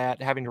bill for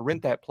that, having to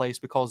rent that place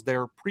because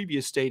their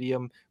previous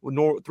stadium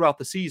throughout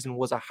the season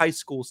was a high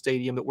school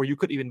stadium where you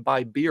couldn't even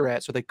buy beer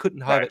at, so they couldn't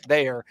have it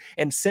there.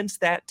 And since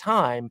that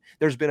time,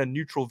 there's been a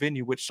neutral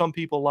venue, which some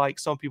people like,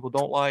 some people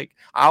don't like.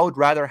 I would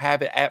rather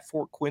have it at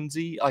Fort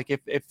Quincy. Like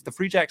if the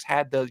Free Jacks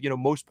had the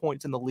most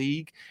points in the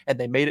league and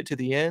they made it to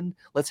the end,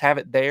 let's have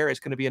it there.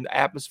 It's going to be an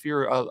atmosphere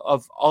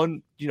of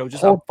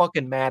just a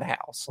fucking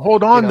madhouse.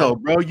 Hold on though,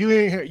 bro.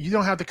 You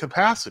don't have the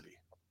capacity.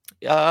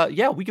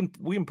 Yeah, we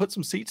can put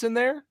some seats in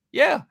there.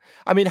 Yeah.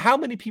 I mean, how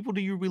many people do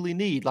you really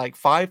need? Like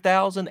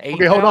 5,000, 8,000?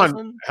 Okay, hold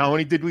on. How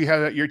many did we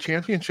have at your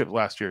championship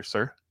last year,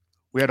 sir?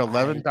 We had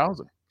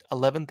 11,000.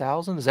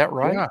 11,000? Is that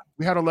right? Yeah,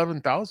 we had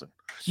 11,000.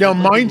 Now,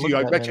 mind you,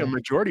 I bet you a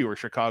majority were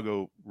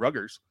Chicago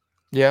Ruggers.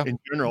 Yeah. In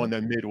general in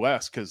the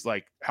Midwest, because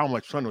how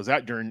much fun was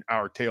that during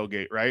our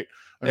tailgate, right?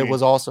 It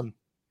was awesome.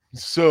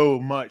 So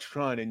much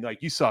fun, and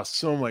you saw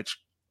so much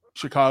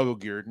Chicago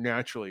gear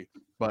naturally,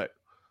 but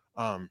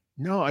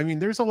no, I mean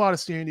there's a lot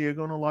of San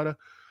Diego and a lot of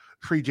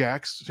Free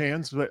Jacks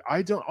fans, but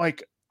I don't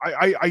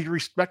I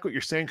respect what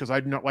you're saying because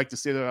I'd not like to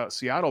say that about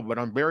Seattle, but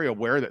I'm very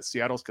aware that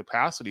Seattle's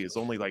capacity is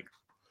only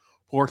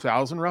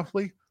 4,000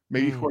 roughly,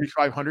 maybe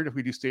 4,500 if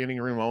we do standing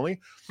room only.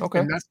 Okay,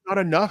 and that's not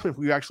enough if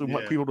we actually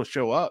want people to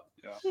show up.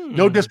 Yeah.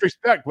 No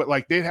disrespect, but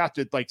they'd have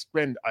to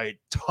spend a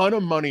ton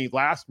of money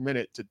last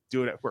minute to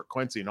do it at Fort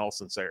Quincy. In all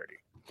sincerity,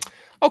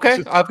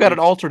 okay, I've got an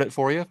alternate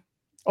for you.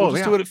 We'll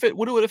do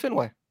it at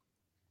Fenway.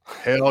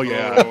 Hell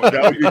yeah,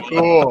 that would be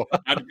cool.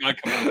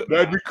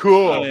 That'd be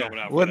cool.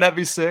 Wouldn't that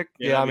be sick?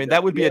 Yeah, I mean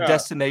that would be a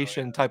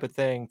destination type of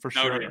thing for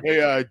sure.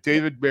 Hey,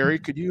 David Barry,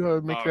 could you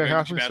make that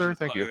happen, sir?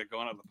 Thank you.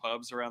 Going to the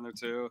pubs around there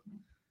too.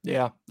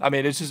 Yeah, I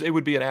mean, it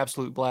would be an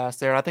absolute blast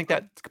there. I think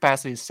that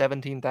capacity is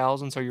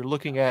 17,000. So you're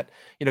looking at,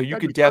 you That'd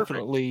could be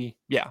definitely,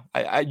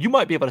 you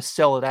might be able to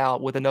sell it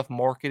out with enough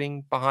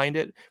marketing behind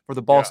it for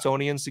the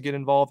Bostonians to get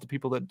involved. The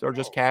people that are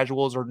just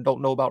casuals or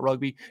don't know about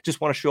rugby,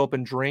 just want to show up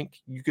and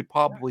drink. You could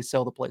probably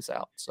sell the place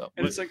out. So,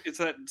 and it's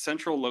that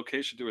central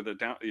location to where the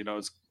down,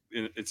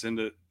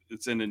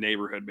 it's in the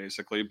neighborhood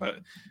basically, but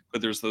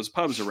there's those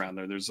pubs around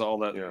there. There's all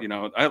that,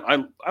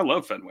 I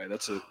love Fenway.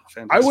 That's a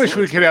fantastic. I wish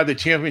we could have the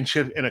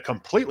championship in a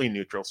completely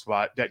neutral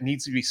spot that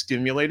needs to be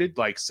stimulated,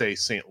 like say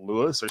St.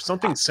 Louis or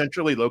something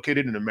centrally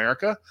located in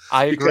America.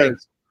 I agree.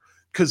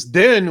 Because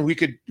then we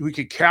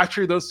could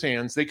capture those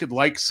fans. They could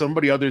like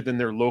somebody other than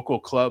their local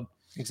club.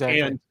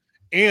 Exactly.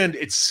 And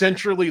it's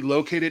centrally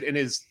located and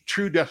is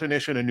true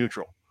definition of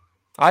neutral.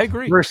 I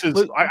agree.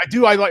 Versus, I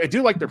do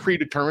like the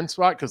predetermined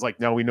spot because like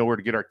now we know where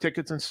to get our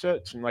tickets and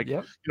such. And like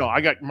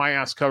I got my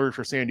ass covered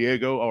for San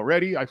Diego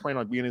already. I plan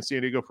on being in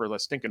San Diego for a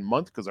stinking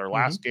month because our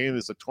last game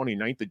is the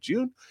 29th of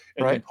June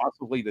and then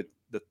possibly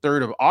the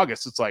 3rd of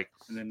August. It's like,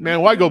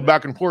 man, why go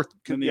back and forth?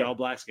 In the All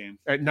Blacks game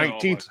at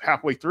 19th,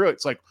 halfway through it.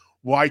 It's like,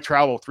 why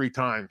travel 3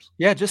 times?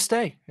 Yeah, just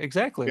stay.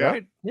 Exactly. Yeah.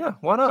 Right. Yeah.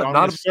 Why not? So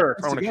Not a surf.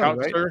 I want to couch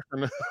surf.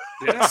 And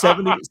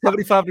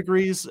 75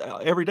 degrees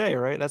every day.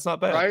 Right. That's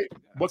not bad. Right.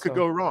 What could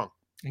go wrong?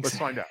 Let's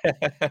find out.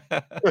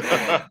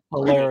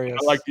 Hilarious.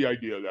 I like the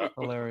idea of that.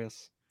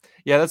 Hilarious.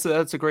 Yeah,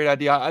 that's a great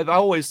idea. I've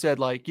always said,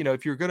 like,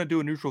 if you're going to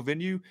do a neutral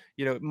venue,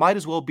 it might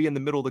as well be in the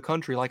middle of the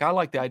country. Like, I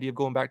like the idea of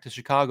going back to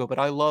Chicago, but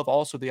I love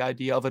also the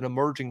idea of an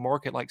emerging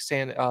market like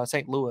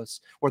St. Louis,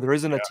 where there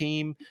isn't a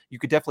team. You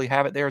could definitely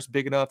have it there. It's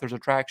big enough. There's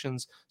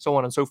attractions, so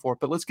on and so forth.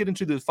 But let's get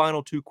into the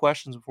final 2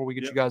 questions before we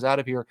get you guys out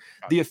of here.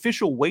 The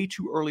official way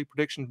too early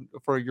prediction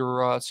for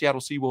your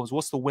Seattle Seawolves.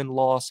 What's the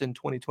win-loss in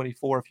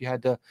 2024 if you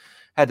had to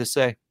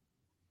say?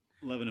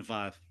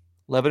 11-5.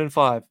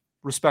 11-5.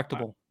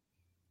 Respectable.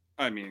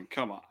 I mean,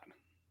 come on.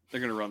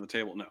 They're going to run the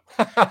table. No.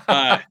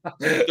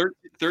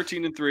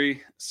 13-3.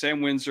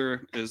 Sam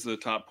Windsor is the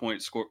top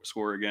point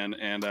scorer again.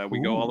 And we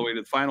go all the way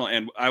to the final.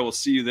 And I will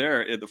see you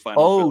there at the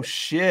final. Oh,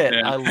 shit.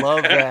 And I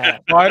love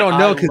that. Well, I don't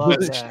know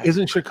because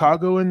isn't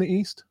Chicago in the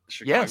East?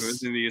 Chicago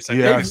is in the East.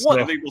 I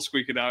think we'll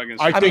squeak it out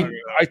against Chicago.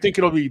 I think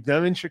it'll be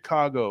them in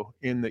Chicago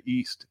in the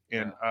East.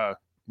 And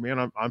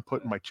man, I'm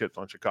putting my chips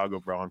on Chicago,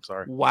 bro. I'm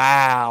sorry.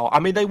 Wow. I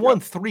mean, they won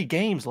 3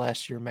 games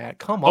last year, Matt.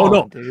 Come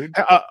on, dude.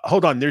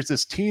 Hold on. There's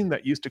this team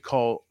that used to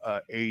call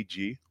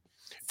AG,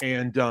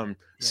 and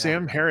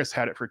Sam Harris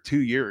had it for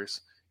 2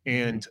 years.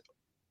 And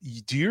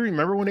do you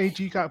remember when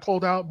AG got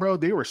pulled out, bro?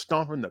 They were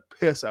stomping the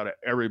piss out of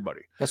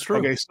everybody. That's true.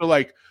 Okay, so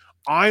like,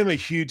 I'm a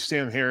huge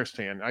Sam Harris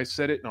fan. I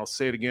said it, and I'll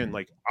say it again.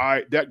 Like,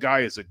 that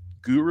guy is a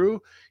guru.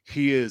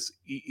 He is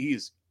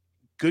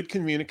good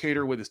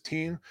communicator with his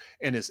team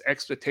and his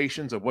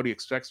expectations of what he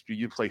expects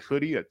you to play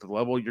footy at the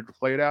level you're to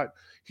play it at.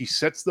 He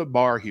sets the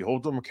bar, he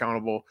holds them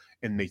accountable,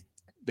 and he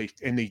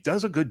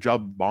does a good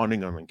job bonding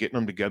them and getting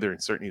them together in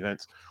certain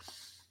events.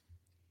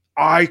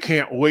 I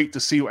can't wait to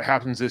see what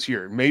happens this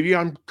year. Maybe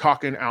I'm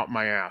talking out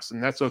my ass,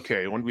 and that's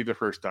okay. It wouldn't be the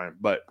first time,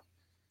 but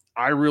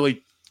I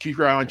really keep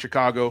your eye on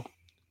Chicago.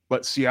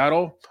 But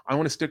Seattle, I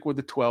want to stick with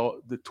the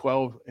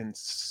 12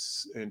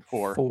 and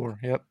 4. 4,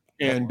 yep.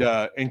 And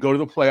go to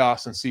the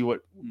playoffs and see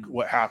what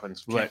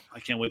happens. But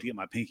I can't wait to get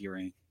my pinky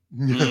ring.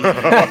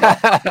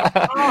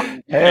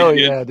 Hell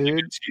yeah,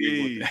 dude!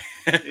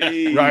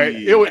 Right?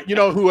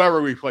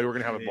 Whoever we play, we're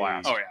gonna have a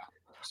blast. Oh yeah.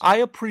 I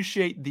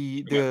appreciate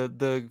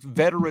the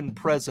veteran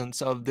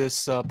presence of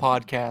this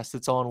podcast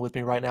that's on with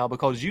me right now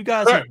because you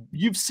guys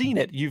you've seen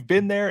it, you've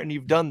been there, and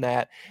you've done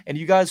that, and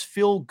you guys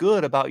feel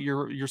good about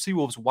your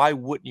Seawolves. Why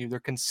wouldn't you? They're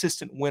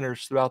consistent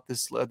winners throughout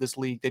this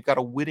league. They've got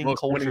a winning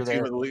culture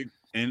there.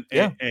 And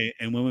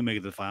when we make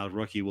it to the finals,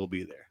 Rookie will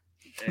be there.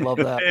 Love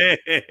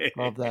that.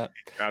 Love that.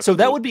 So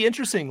that would be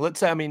interesting. Let's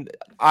say, I mean,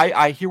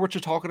 I hear what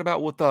you're talking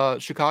about with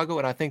Chicago,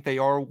 and I think they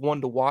are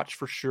one to watch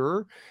for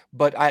sure.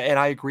 But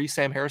I agree,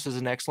 Sam Harris is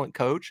an excellent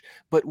coach.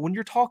 But when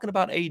you're talking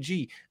about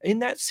AG, in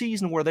that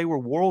season where they were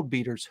world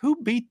beaters,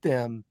 who beat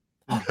them?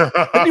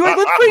 The New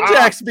England Free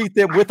Jacks beat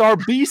them with our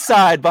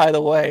B-side, by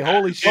the way.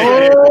 Holy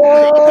shit.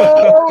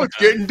 Oh, it's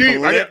getting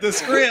deep. I get the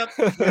script.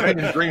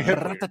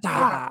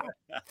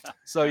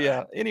 So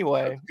yeah,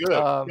 anyway. That's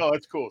good. No,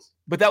 that's cool.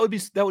 But that would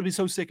be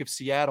so sick if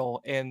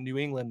Seattle and New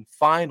England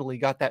finally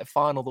got that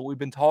final that we've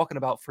been talking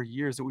about for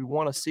years that we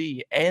want to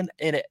see. And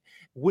it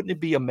wouldn't it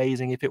be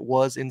amazing if it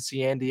was in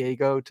San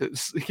Diego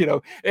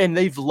and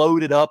they've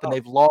loaded up and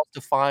they've lost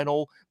the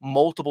final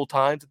multiple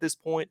times at this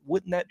point.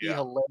 Wouldn't that be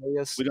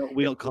hilarious?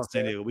 We don't call it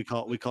San Diego. We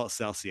call it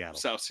South Seattle.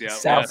 South Seattle.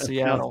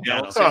 Seattle I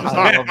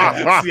love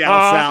that. Seattle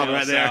South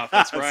right there.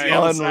 That's right.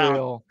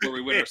 Unreal. Where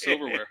we win our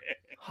silverware.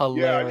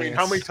 Hilarious. Yeah, I mean,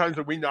 how many times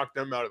have we knocked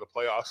them out of the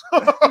playoffs?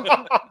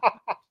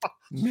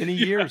 Many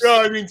years.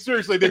 No, I mean,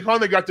 seriously, they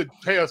finally got to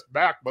pay us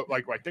back, but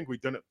I think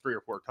we've done it 3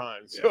 or 4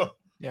 times. So,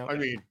 yeah. I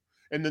mean,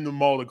 and then the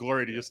Mall of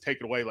Glory to just take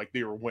it away like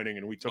they were winning,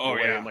 and we took it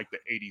away yeah. in like the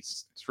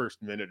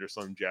 81st minute or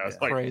some jazz. Yeah,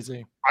 Like,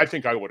 crazy. I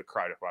think I would have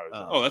cried if I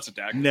was. Oh, that's a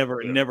dagger.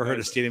 Never heard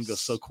a stadium go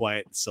so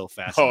quiet and so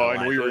fast. Oh,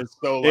 and we were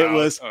so loud. It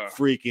was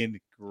freaking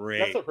great.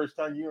 That's the first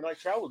time you and I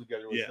traveled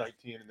together. Was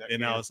 19 in that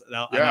and game.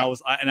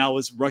 I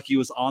was Rucky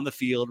was on the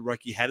field.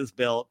 Rucky had his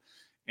belt,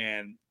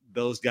 and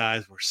those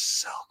guys were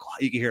so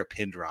quiet. You could hear a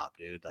pin drop,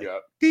 dude. Like,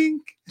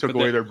 ding. Took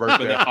away their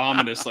birthday. The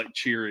ominous like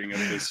cheering of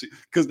this.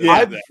 Because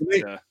I've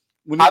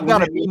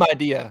got a meme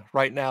idea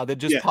right now that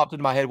just popped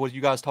into my head. Was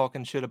you guys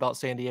talking shit about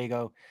San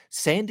Diego?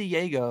 San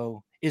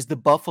Diego is the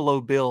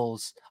Buffalo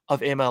Bills of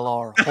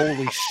MLR.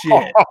 Holy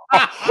shit!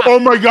 Oh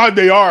my God,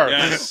 they are.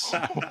 Yes.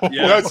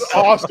 That's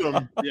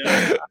awesome.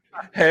 Yeah.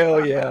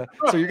 Hell yeah!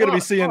 So you're going to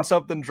be seeing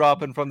something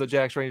dropping from the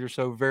Jacks Rangers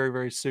show very,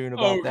 very soon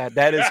about that.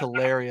 That is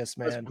hilarious,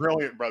 man. That's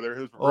brilliant, brother.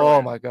 Brilliant.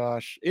 Oh my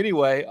gosh.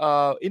 Anyway,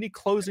 any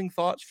closing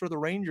thoughts for the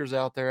Rangers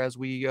out there as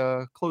we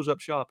close up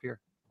shop here?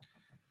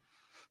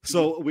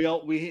 So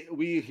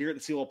we here at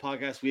the Seawall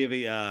Podcast, we have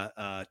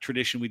a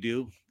tradition we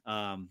do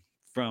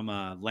from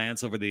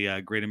Lance over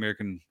the Great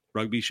American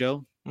Rugby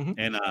Show,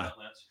 and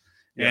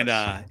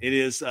it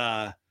is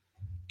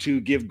to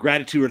give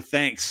gratitude or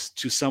thanks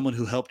to someone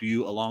who helped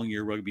you along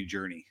your rugby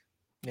journey.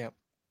 Yeah.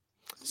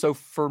 So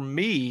for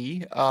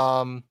me,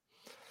 I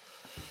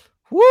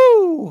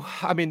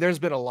mean, there's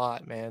been a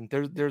lot, man.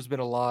 There's been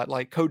a lot.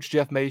 Like Coach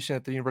Jeff Mason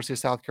at the University of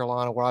South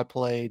Carolina, where I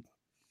played,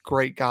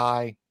 great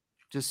guy,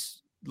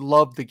 just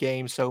loved the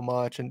game so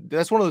much. And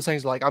that's one of those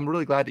things, like, I'm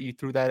really glad that you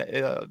threw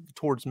that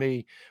towards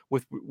me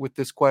with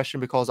this question,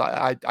 because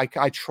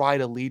I try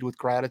to lead with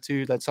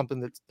gratitude. That's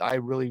something that I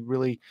really,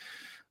 really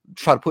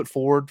try to put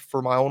forward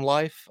for my own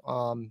life.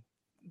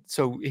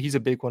 So he's a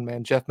big one,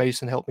 man. Jeff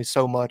Mason helped me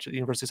so much at the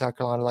University of South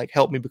Carolina, like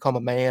helped me become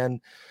a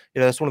man.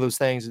 That's one of those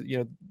things,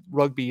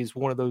 rugby is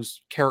one of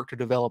those character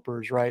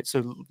developers, right?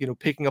 So,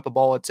 picking up a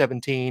ball at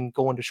 17,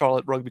 going to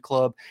Charlotte Rugby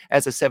Club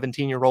as a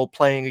 17-year-old,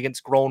 playing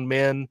against grown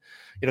men,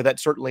 that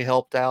certainly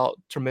helped out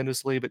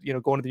tremendously. But,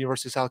 going to the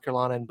University of South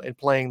Carolina and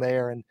playing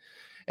there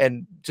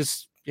and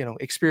just,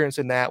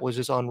 experiencing that was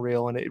just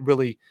unreal. And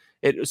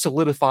it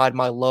solidified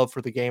my love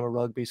for the game of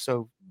rugby.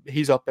 So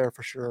he's up there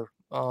for sure.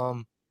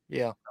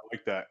 Yeah. I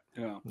like that.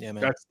 Yeah,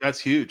 man. That's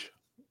huge.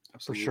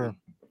 Absolutely. For sure.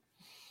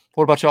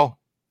 What about y'all?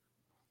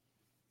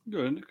 Go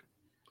ahead, Nick.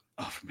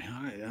 Oh, for me,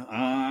 all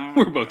right.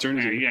 We're both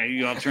turning. Yeah,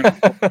 you all turn.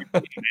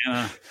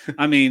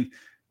 I mean,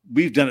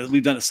 we've done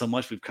it so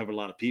much. We've covered a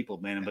lot of people,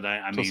 man. But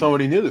I mean,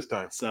 somebody new this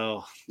time.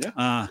 So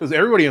because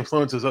everybody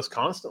influences us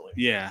constantly.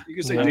 Yeah, you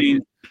can say. I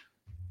mean,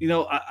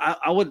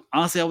 I would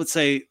honestly,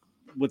 say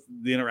with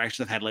the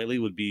interactions I've had lately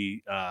would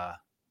be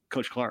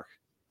Coach Clark.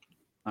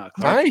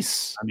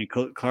 Nice. I mean,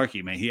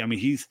 Clarky, man.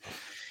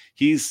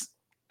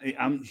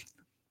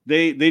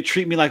 They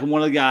treat me like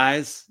one of the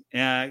guys.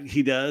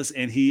 He does,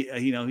 and he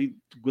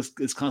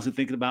is constantly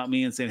thinking about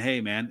me and saying, "Hey,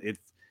 man,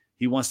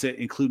 he wants to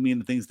include me in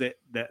the things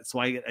that's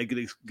why I get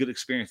a good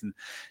experience." And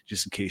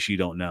just in case you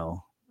don't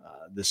know,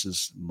 this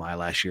is my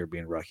last year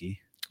being rookie.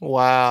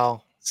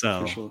 Wow.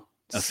 So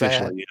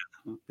officially,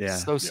 yeah.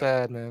 So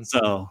sad, man.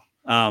 So,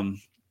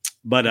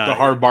 but it's a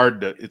hard bar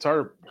to. It's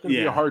going to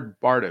be a hard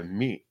bar to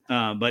meet.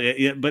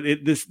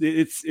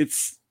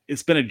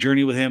 It's been a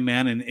journey with him,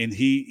 man, and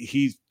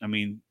he. I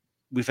mean,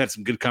 we've had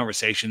some good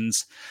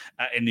conversations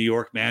in New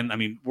York, man. I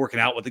mean, working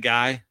out with the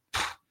guy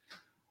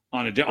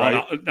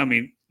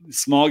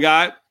small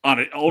guy on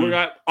an older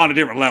guy on a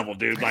different level,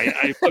 dude. Like,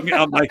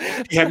 I'm like,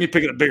 he had me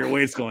picking up bigger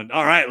weights, going,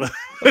 all right,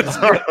 let's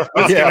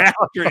get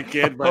after it,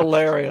 kid. But,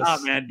 hilarious.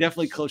 Man,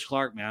 definitely Coach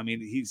Clark, man. I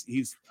mean,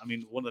 he's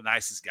one of the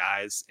nicest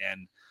guys,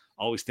 and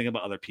always thinking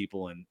about other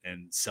people and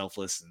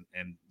selfless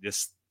and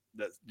just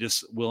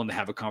willing to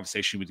have a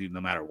conversation with you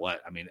no matter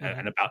what. I mean,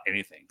 and about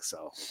anything.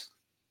 So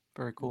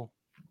very cool.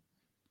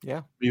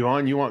 Yeah. You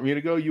want me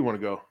to go? You want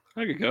to go?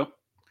 I could go.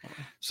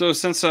 So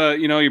since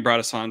you brought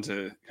us on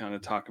to kind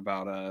of talk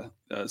about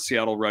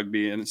Seattle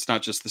rugby, and it's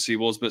not just the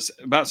Seawolves, but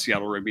about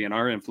Seattle rugby and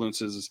our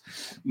influences.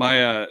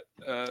 My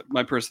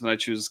person that I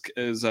choose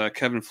is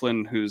Kevin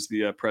Flynn, who's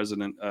the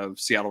president of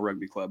Seattle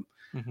Rugby Club.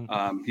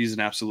 Mm-hmm. He's an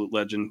absolute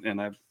legend, and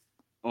I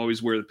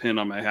always wear the pin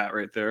on my hat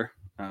right there.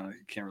 You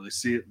can't really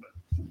see it, but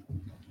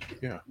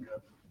yeah,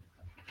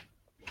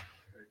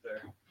 right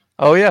there.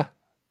 Oh yeah,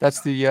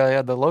 that's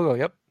the logo.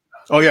 Yep.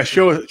 Oh yeah,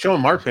 show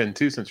him our pin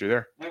too, since you're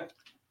there. Yeah.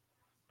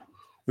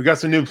 We got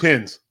some new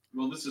pins.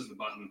 Well, this is the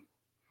button.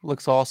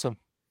 Looks awesome.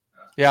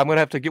 Yeah, I'm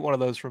gonna have to get one of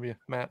those from you,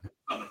 Matt.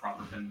 Not a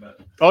proper pin,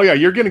 but oh yeah,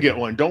 you're gonna get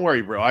one. Don't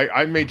worry, bro.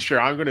 I made sure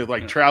I'm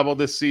gonna travel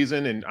this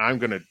season, and I'm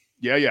gonna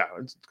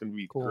it's gonna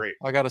be cool. Great.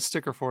 I got a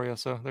sticker for you,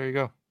 so there you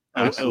go.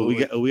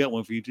 We got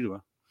one for you too,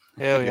 bro.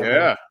 Hell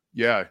yeah.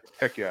 Yeah.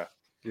 Heck yeah.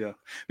 Yeah.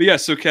 But yeah,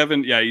 so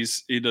Kevin,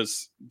 he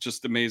does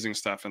just amazing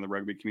stuff in the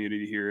rugby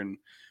community here, and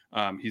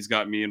he's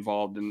got me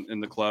involved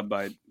in the club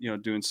by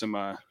doing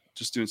some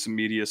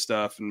media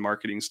stuff and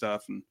marketing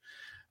stuff, and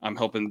I'm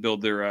helping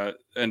build their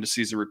end of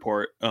season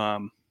report.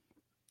 But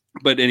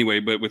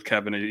with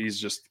Kevin, he's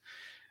just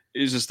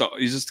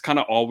kind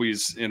of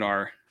always in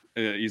our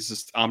he's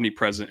just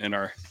omnipresent in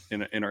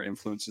our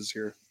influences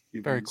here.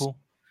 Very cool.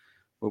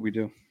 What we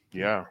do.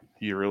 Yeah,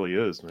 he really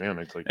is, man.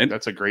 It's like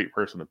that's a great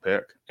person to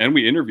pick. And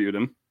we interviewed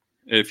him.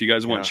 If you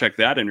guys want to check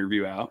that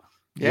interview out.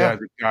 Yeah,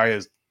 the guy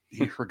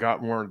he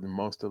forgot more than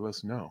most of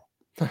us know.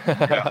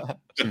 Yeah,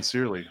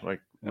 sincerely,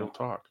 like real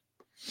talk.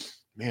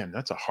 Man,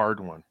 that's a hard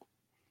one.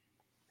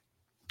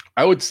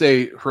 I would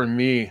say for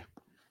me,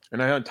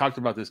 and I haven't talked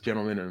about this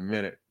gentleman in a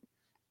minute,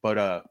 but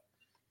I'm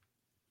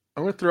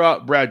going to throw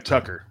out Brad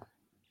Tucker,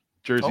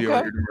 Jersey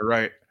over here to my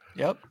right.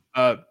 Yep.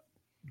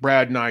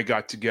 Brad and I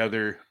got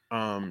together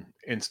and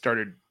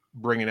started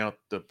bringing out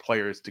the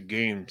players to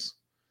games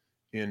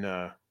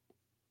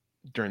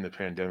during the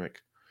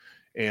pandemic,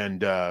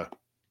 and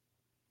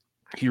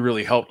he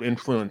really helped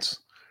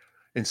influence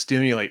and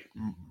stimulate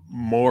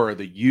more of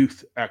the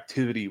youth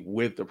activity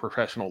with the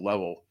professional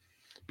level,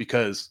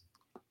 because,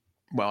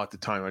 well, at the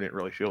time I didn't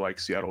really feel like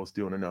Seattle was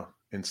doing enough,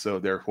 and so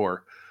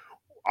therefore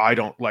I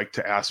don't like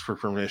to ask for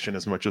permission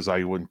as much as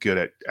I would get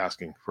at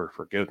asking for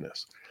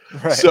forgiveness.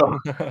 Right.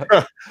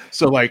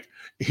 So like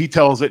he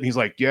tells it and he's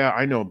like, yeah,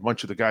 I know a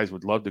bunch of the guys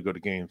would love to go to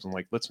games. I'm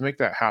like, let's make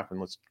that happen.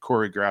 Let's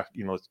choreograph,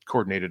 let's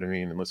coordinate it.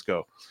 And let's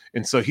go.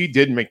 And so he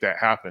did make that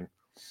happen.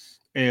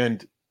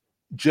 And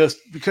just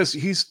because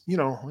he's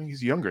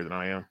younger than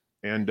I am,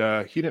 and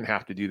he didn't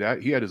have to do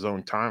that. He had his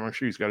own time. I'm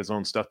sure he's got his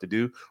own stuff to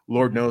do.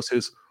 Lord knows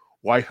his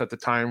wife at the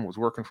time was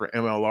working for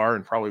MLR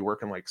and probably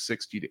working like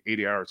 60 to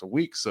 80 hours a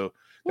week. So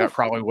that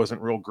probably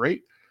wasn't real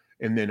great.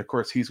 And then of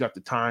course he's got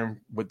the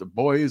time with the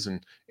boys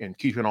and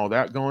keeping all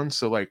that going.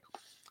 So like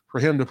for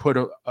him to put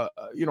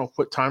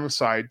put time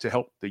aside to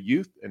help the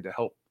youth and to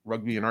help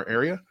rugby in our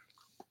area,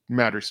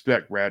 mad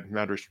respect, Brad,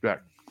 mad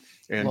respect.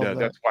 And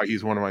that's why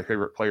he's one of my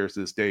favorite players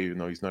to this day, even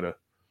though he's not a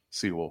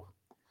Seawolf.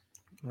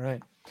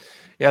 Right.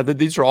 Yeah.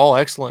 These are all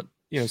excellent,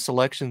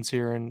 selections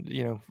here, and,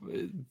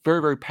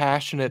 very, very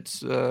passionate,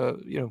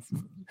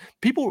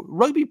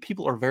 rugby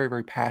people are very,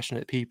 very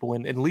passionate people,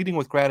 and leading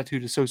with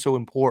gratitude is so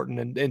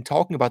important. And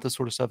talking about this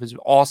sort of stuff is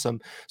awesome.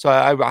 So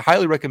I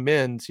highly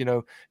recommend,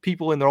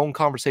 people in their own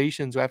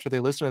conversations after they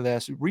listen to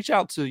this, reach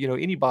out to,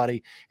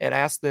 anybody and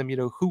ask them,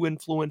 who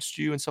influenced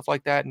you and stuff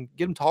like that, and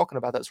get them talking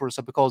about that sort of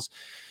stuff, because,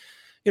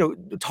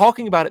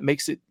 talking about it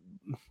makes it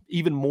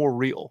even more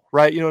real,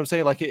 right? You know what I'm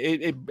saying? Like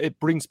it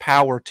brings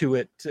power to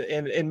it,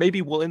 and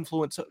maybe will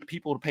influence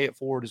people to pay it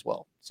forward as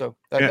well. So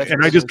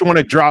and I just want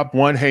to drop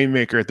one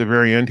haymaker at the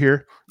very end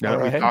here. Now that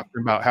we're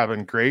talking about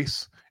having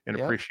grace and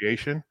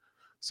appreciation.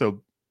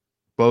 So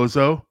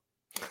Bozo,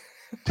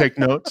 take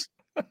notes.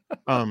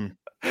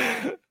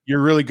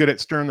 You're really good at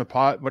stirring the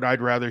pot, but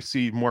I'd rather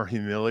see more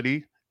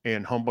humility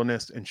and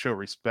humbleness and show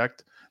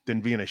respect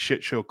than being a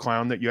shit show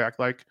clown that you act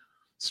like.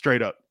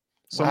 Straight up.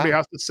 Somebody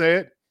has to say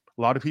it.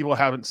 A lot of people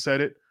haven't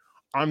said it.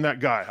 I'm that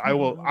guy. I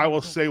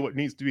will say what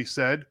needs to be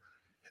said.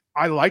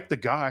 I like the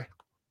guy,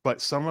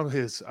 but some of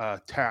his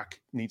tack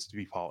needs to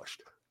be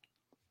polished.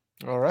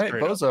 All right,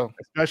 straight Bozo. Up.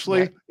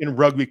 Especially in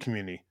rugby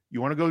community.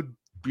 You want to go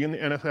be in the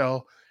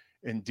NFL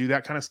and do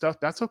that kind of stuff,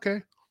 that's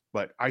okay.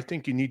 But I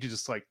think you need to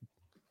just like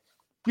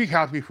be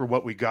happy for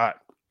what we got.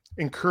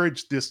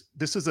 Encourage this.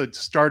 This is a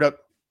startup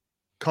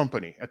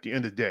company at the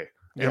end of the day.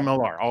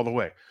 MLR all the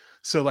way.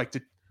 So like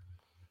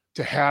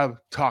to have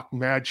talk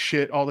mad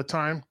shit all the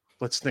time,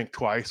 let's think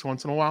twice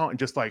once in a while, and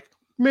just like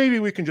maybe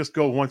we can just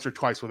go once or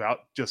twice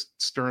without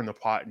just stirring the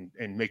pot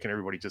and making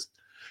everybody just,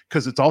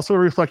 because it's also a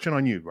reflection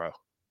on you, bro.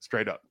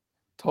 Straight up.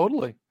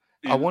 Totally.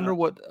 I wonder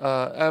what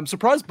I'm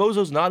surprised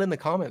Bozo's not in the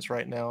comments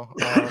right now.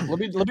 Let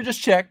me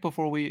just check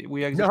before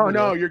we exit.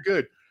 No, you're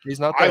good. He's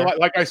not there.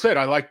 Like I said,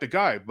 I like the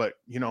guy, but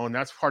and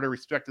that's part of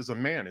respect as a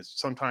man, is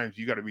sometimes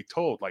you got to be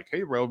told like,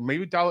 hey bro,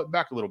 maybe dial it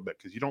back a little bit,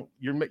 because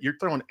you're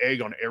throwing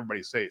egg on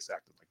everybody's face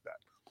acting like that.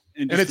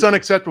 And it's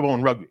unacceptable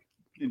in rugby.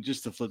 And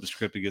just to flip the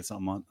script to get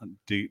something on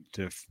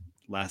to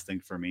last thing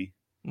for me.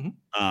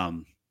 Mm-hmm.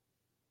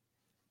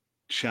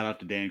 Shout out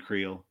to Dan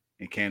Creel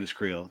and Candace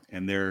Creel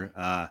and their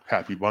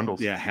Happy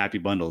Bundles. Yeah, Happy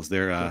Bundles.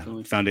 Their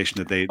foundation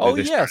that they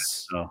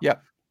yes. So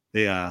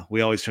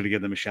we always try to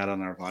give them a shout out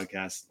on our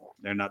podcast.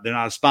 They're not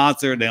a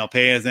sponsor, they don't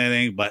pay us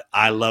anything, but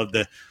I love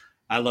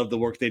the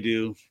work they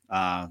do.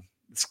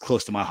 It's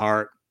close to my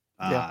heart.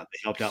 They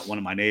helped out one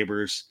of my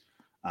neighbors,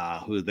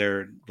 who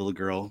their little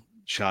girl,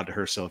 shout out to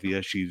her,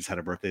 Sophia. She just had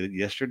a birthday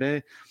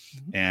yesterday,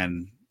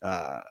 and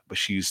but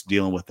she's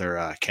dealing with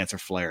her cancer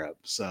flare up.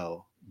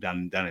 So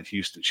down in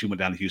Houston, she went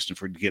down to Houston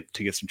to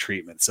get some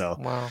treatment.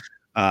 So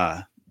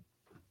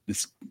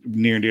it's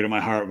near and dear to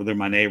my heart. They're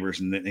my neighbors,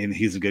 and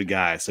he's a good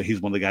guy. So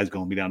he's one of the guys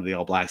going to be down to the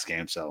All Blacks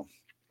game. So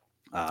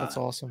that's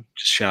awesome.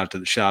 Just shout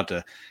out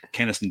to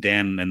Candace and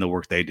Dan and the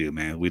work they do,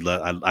 man.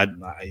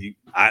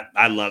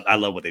 I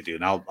love what they do,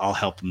 and I'll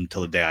help them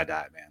till the day I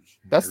die, man.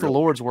 That's the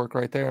Lord's work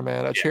right there,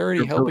 man. A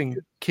charity helping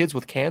kids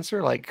with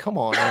cancer. Like, come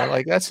on, man.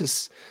 Like, that's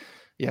just,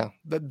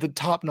 the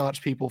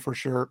top-notch people for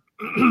sure.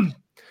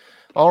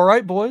 All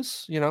right,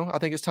 boys. I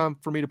think it's time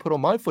for me to put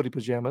on my footy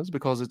pajamas,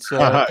 because it's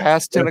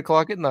past 10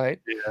 o'clock at night.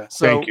 Yeah,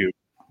 so thank you.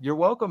 You're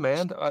welcome,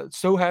 man.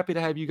 So happy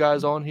to have you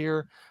guys on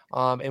here.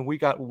 And we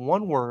got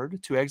one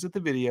word to exit the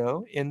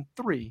video in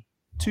 3,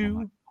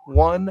 2,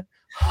 1.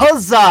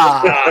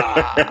 Huzzah!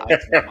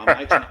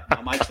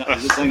 My mic's not.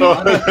 Is this thing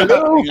on?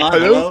 Hello?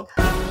 Hello?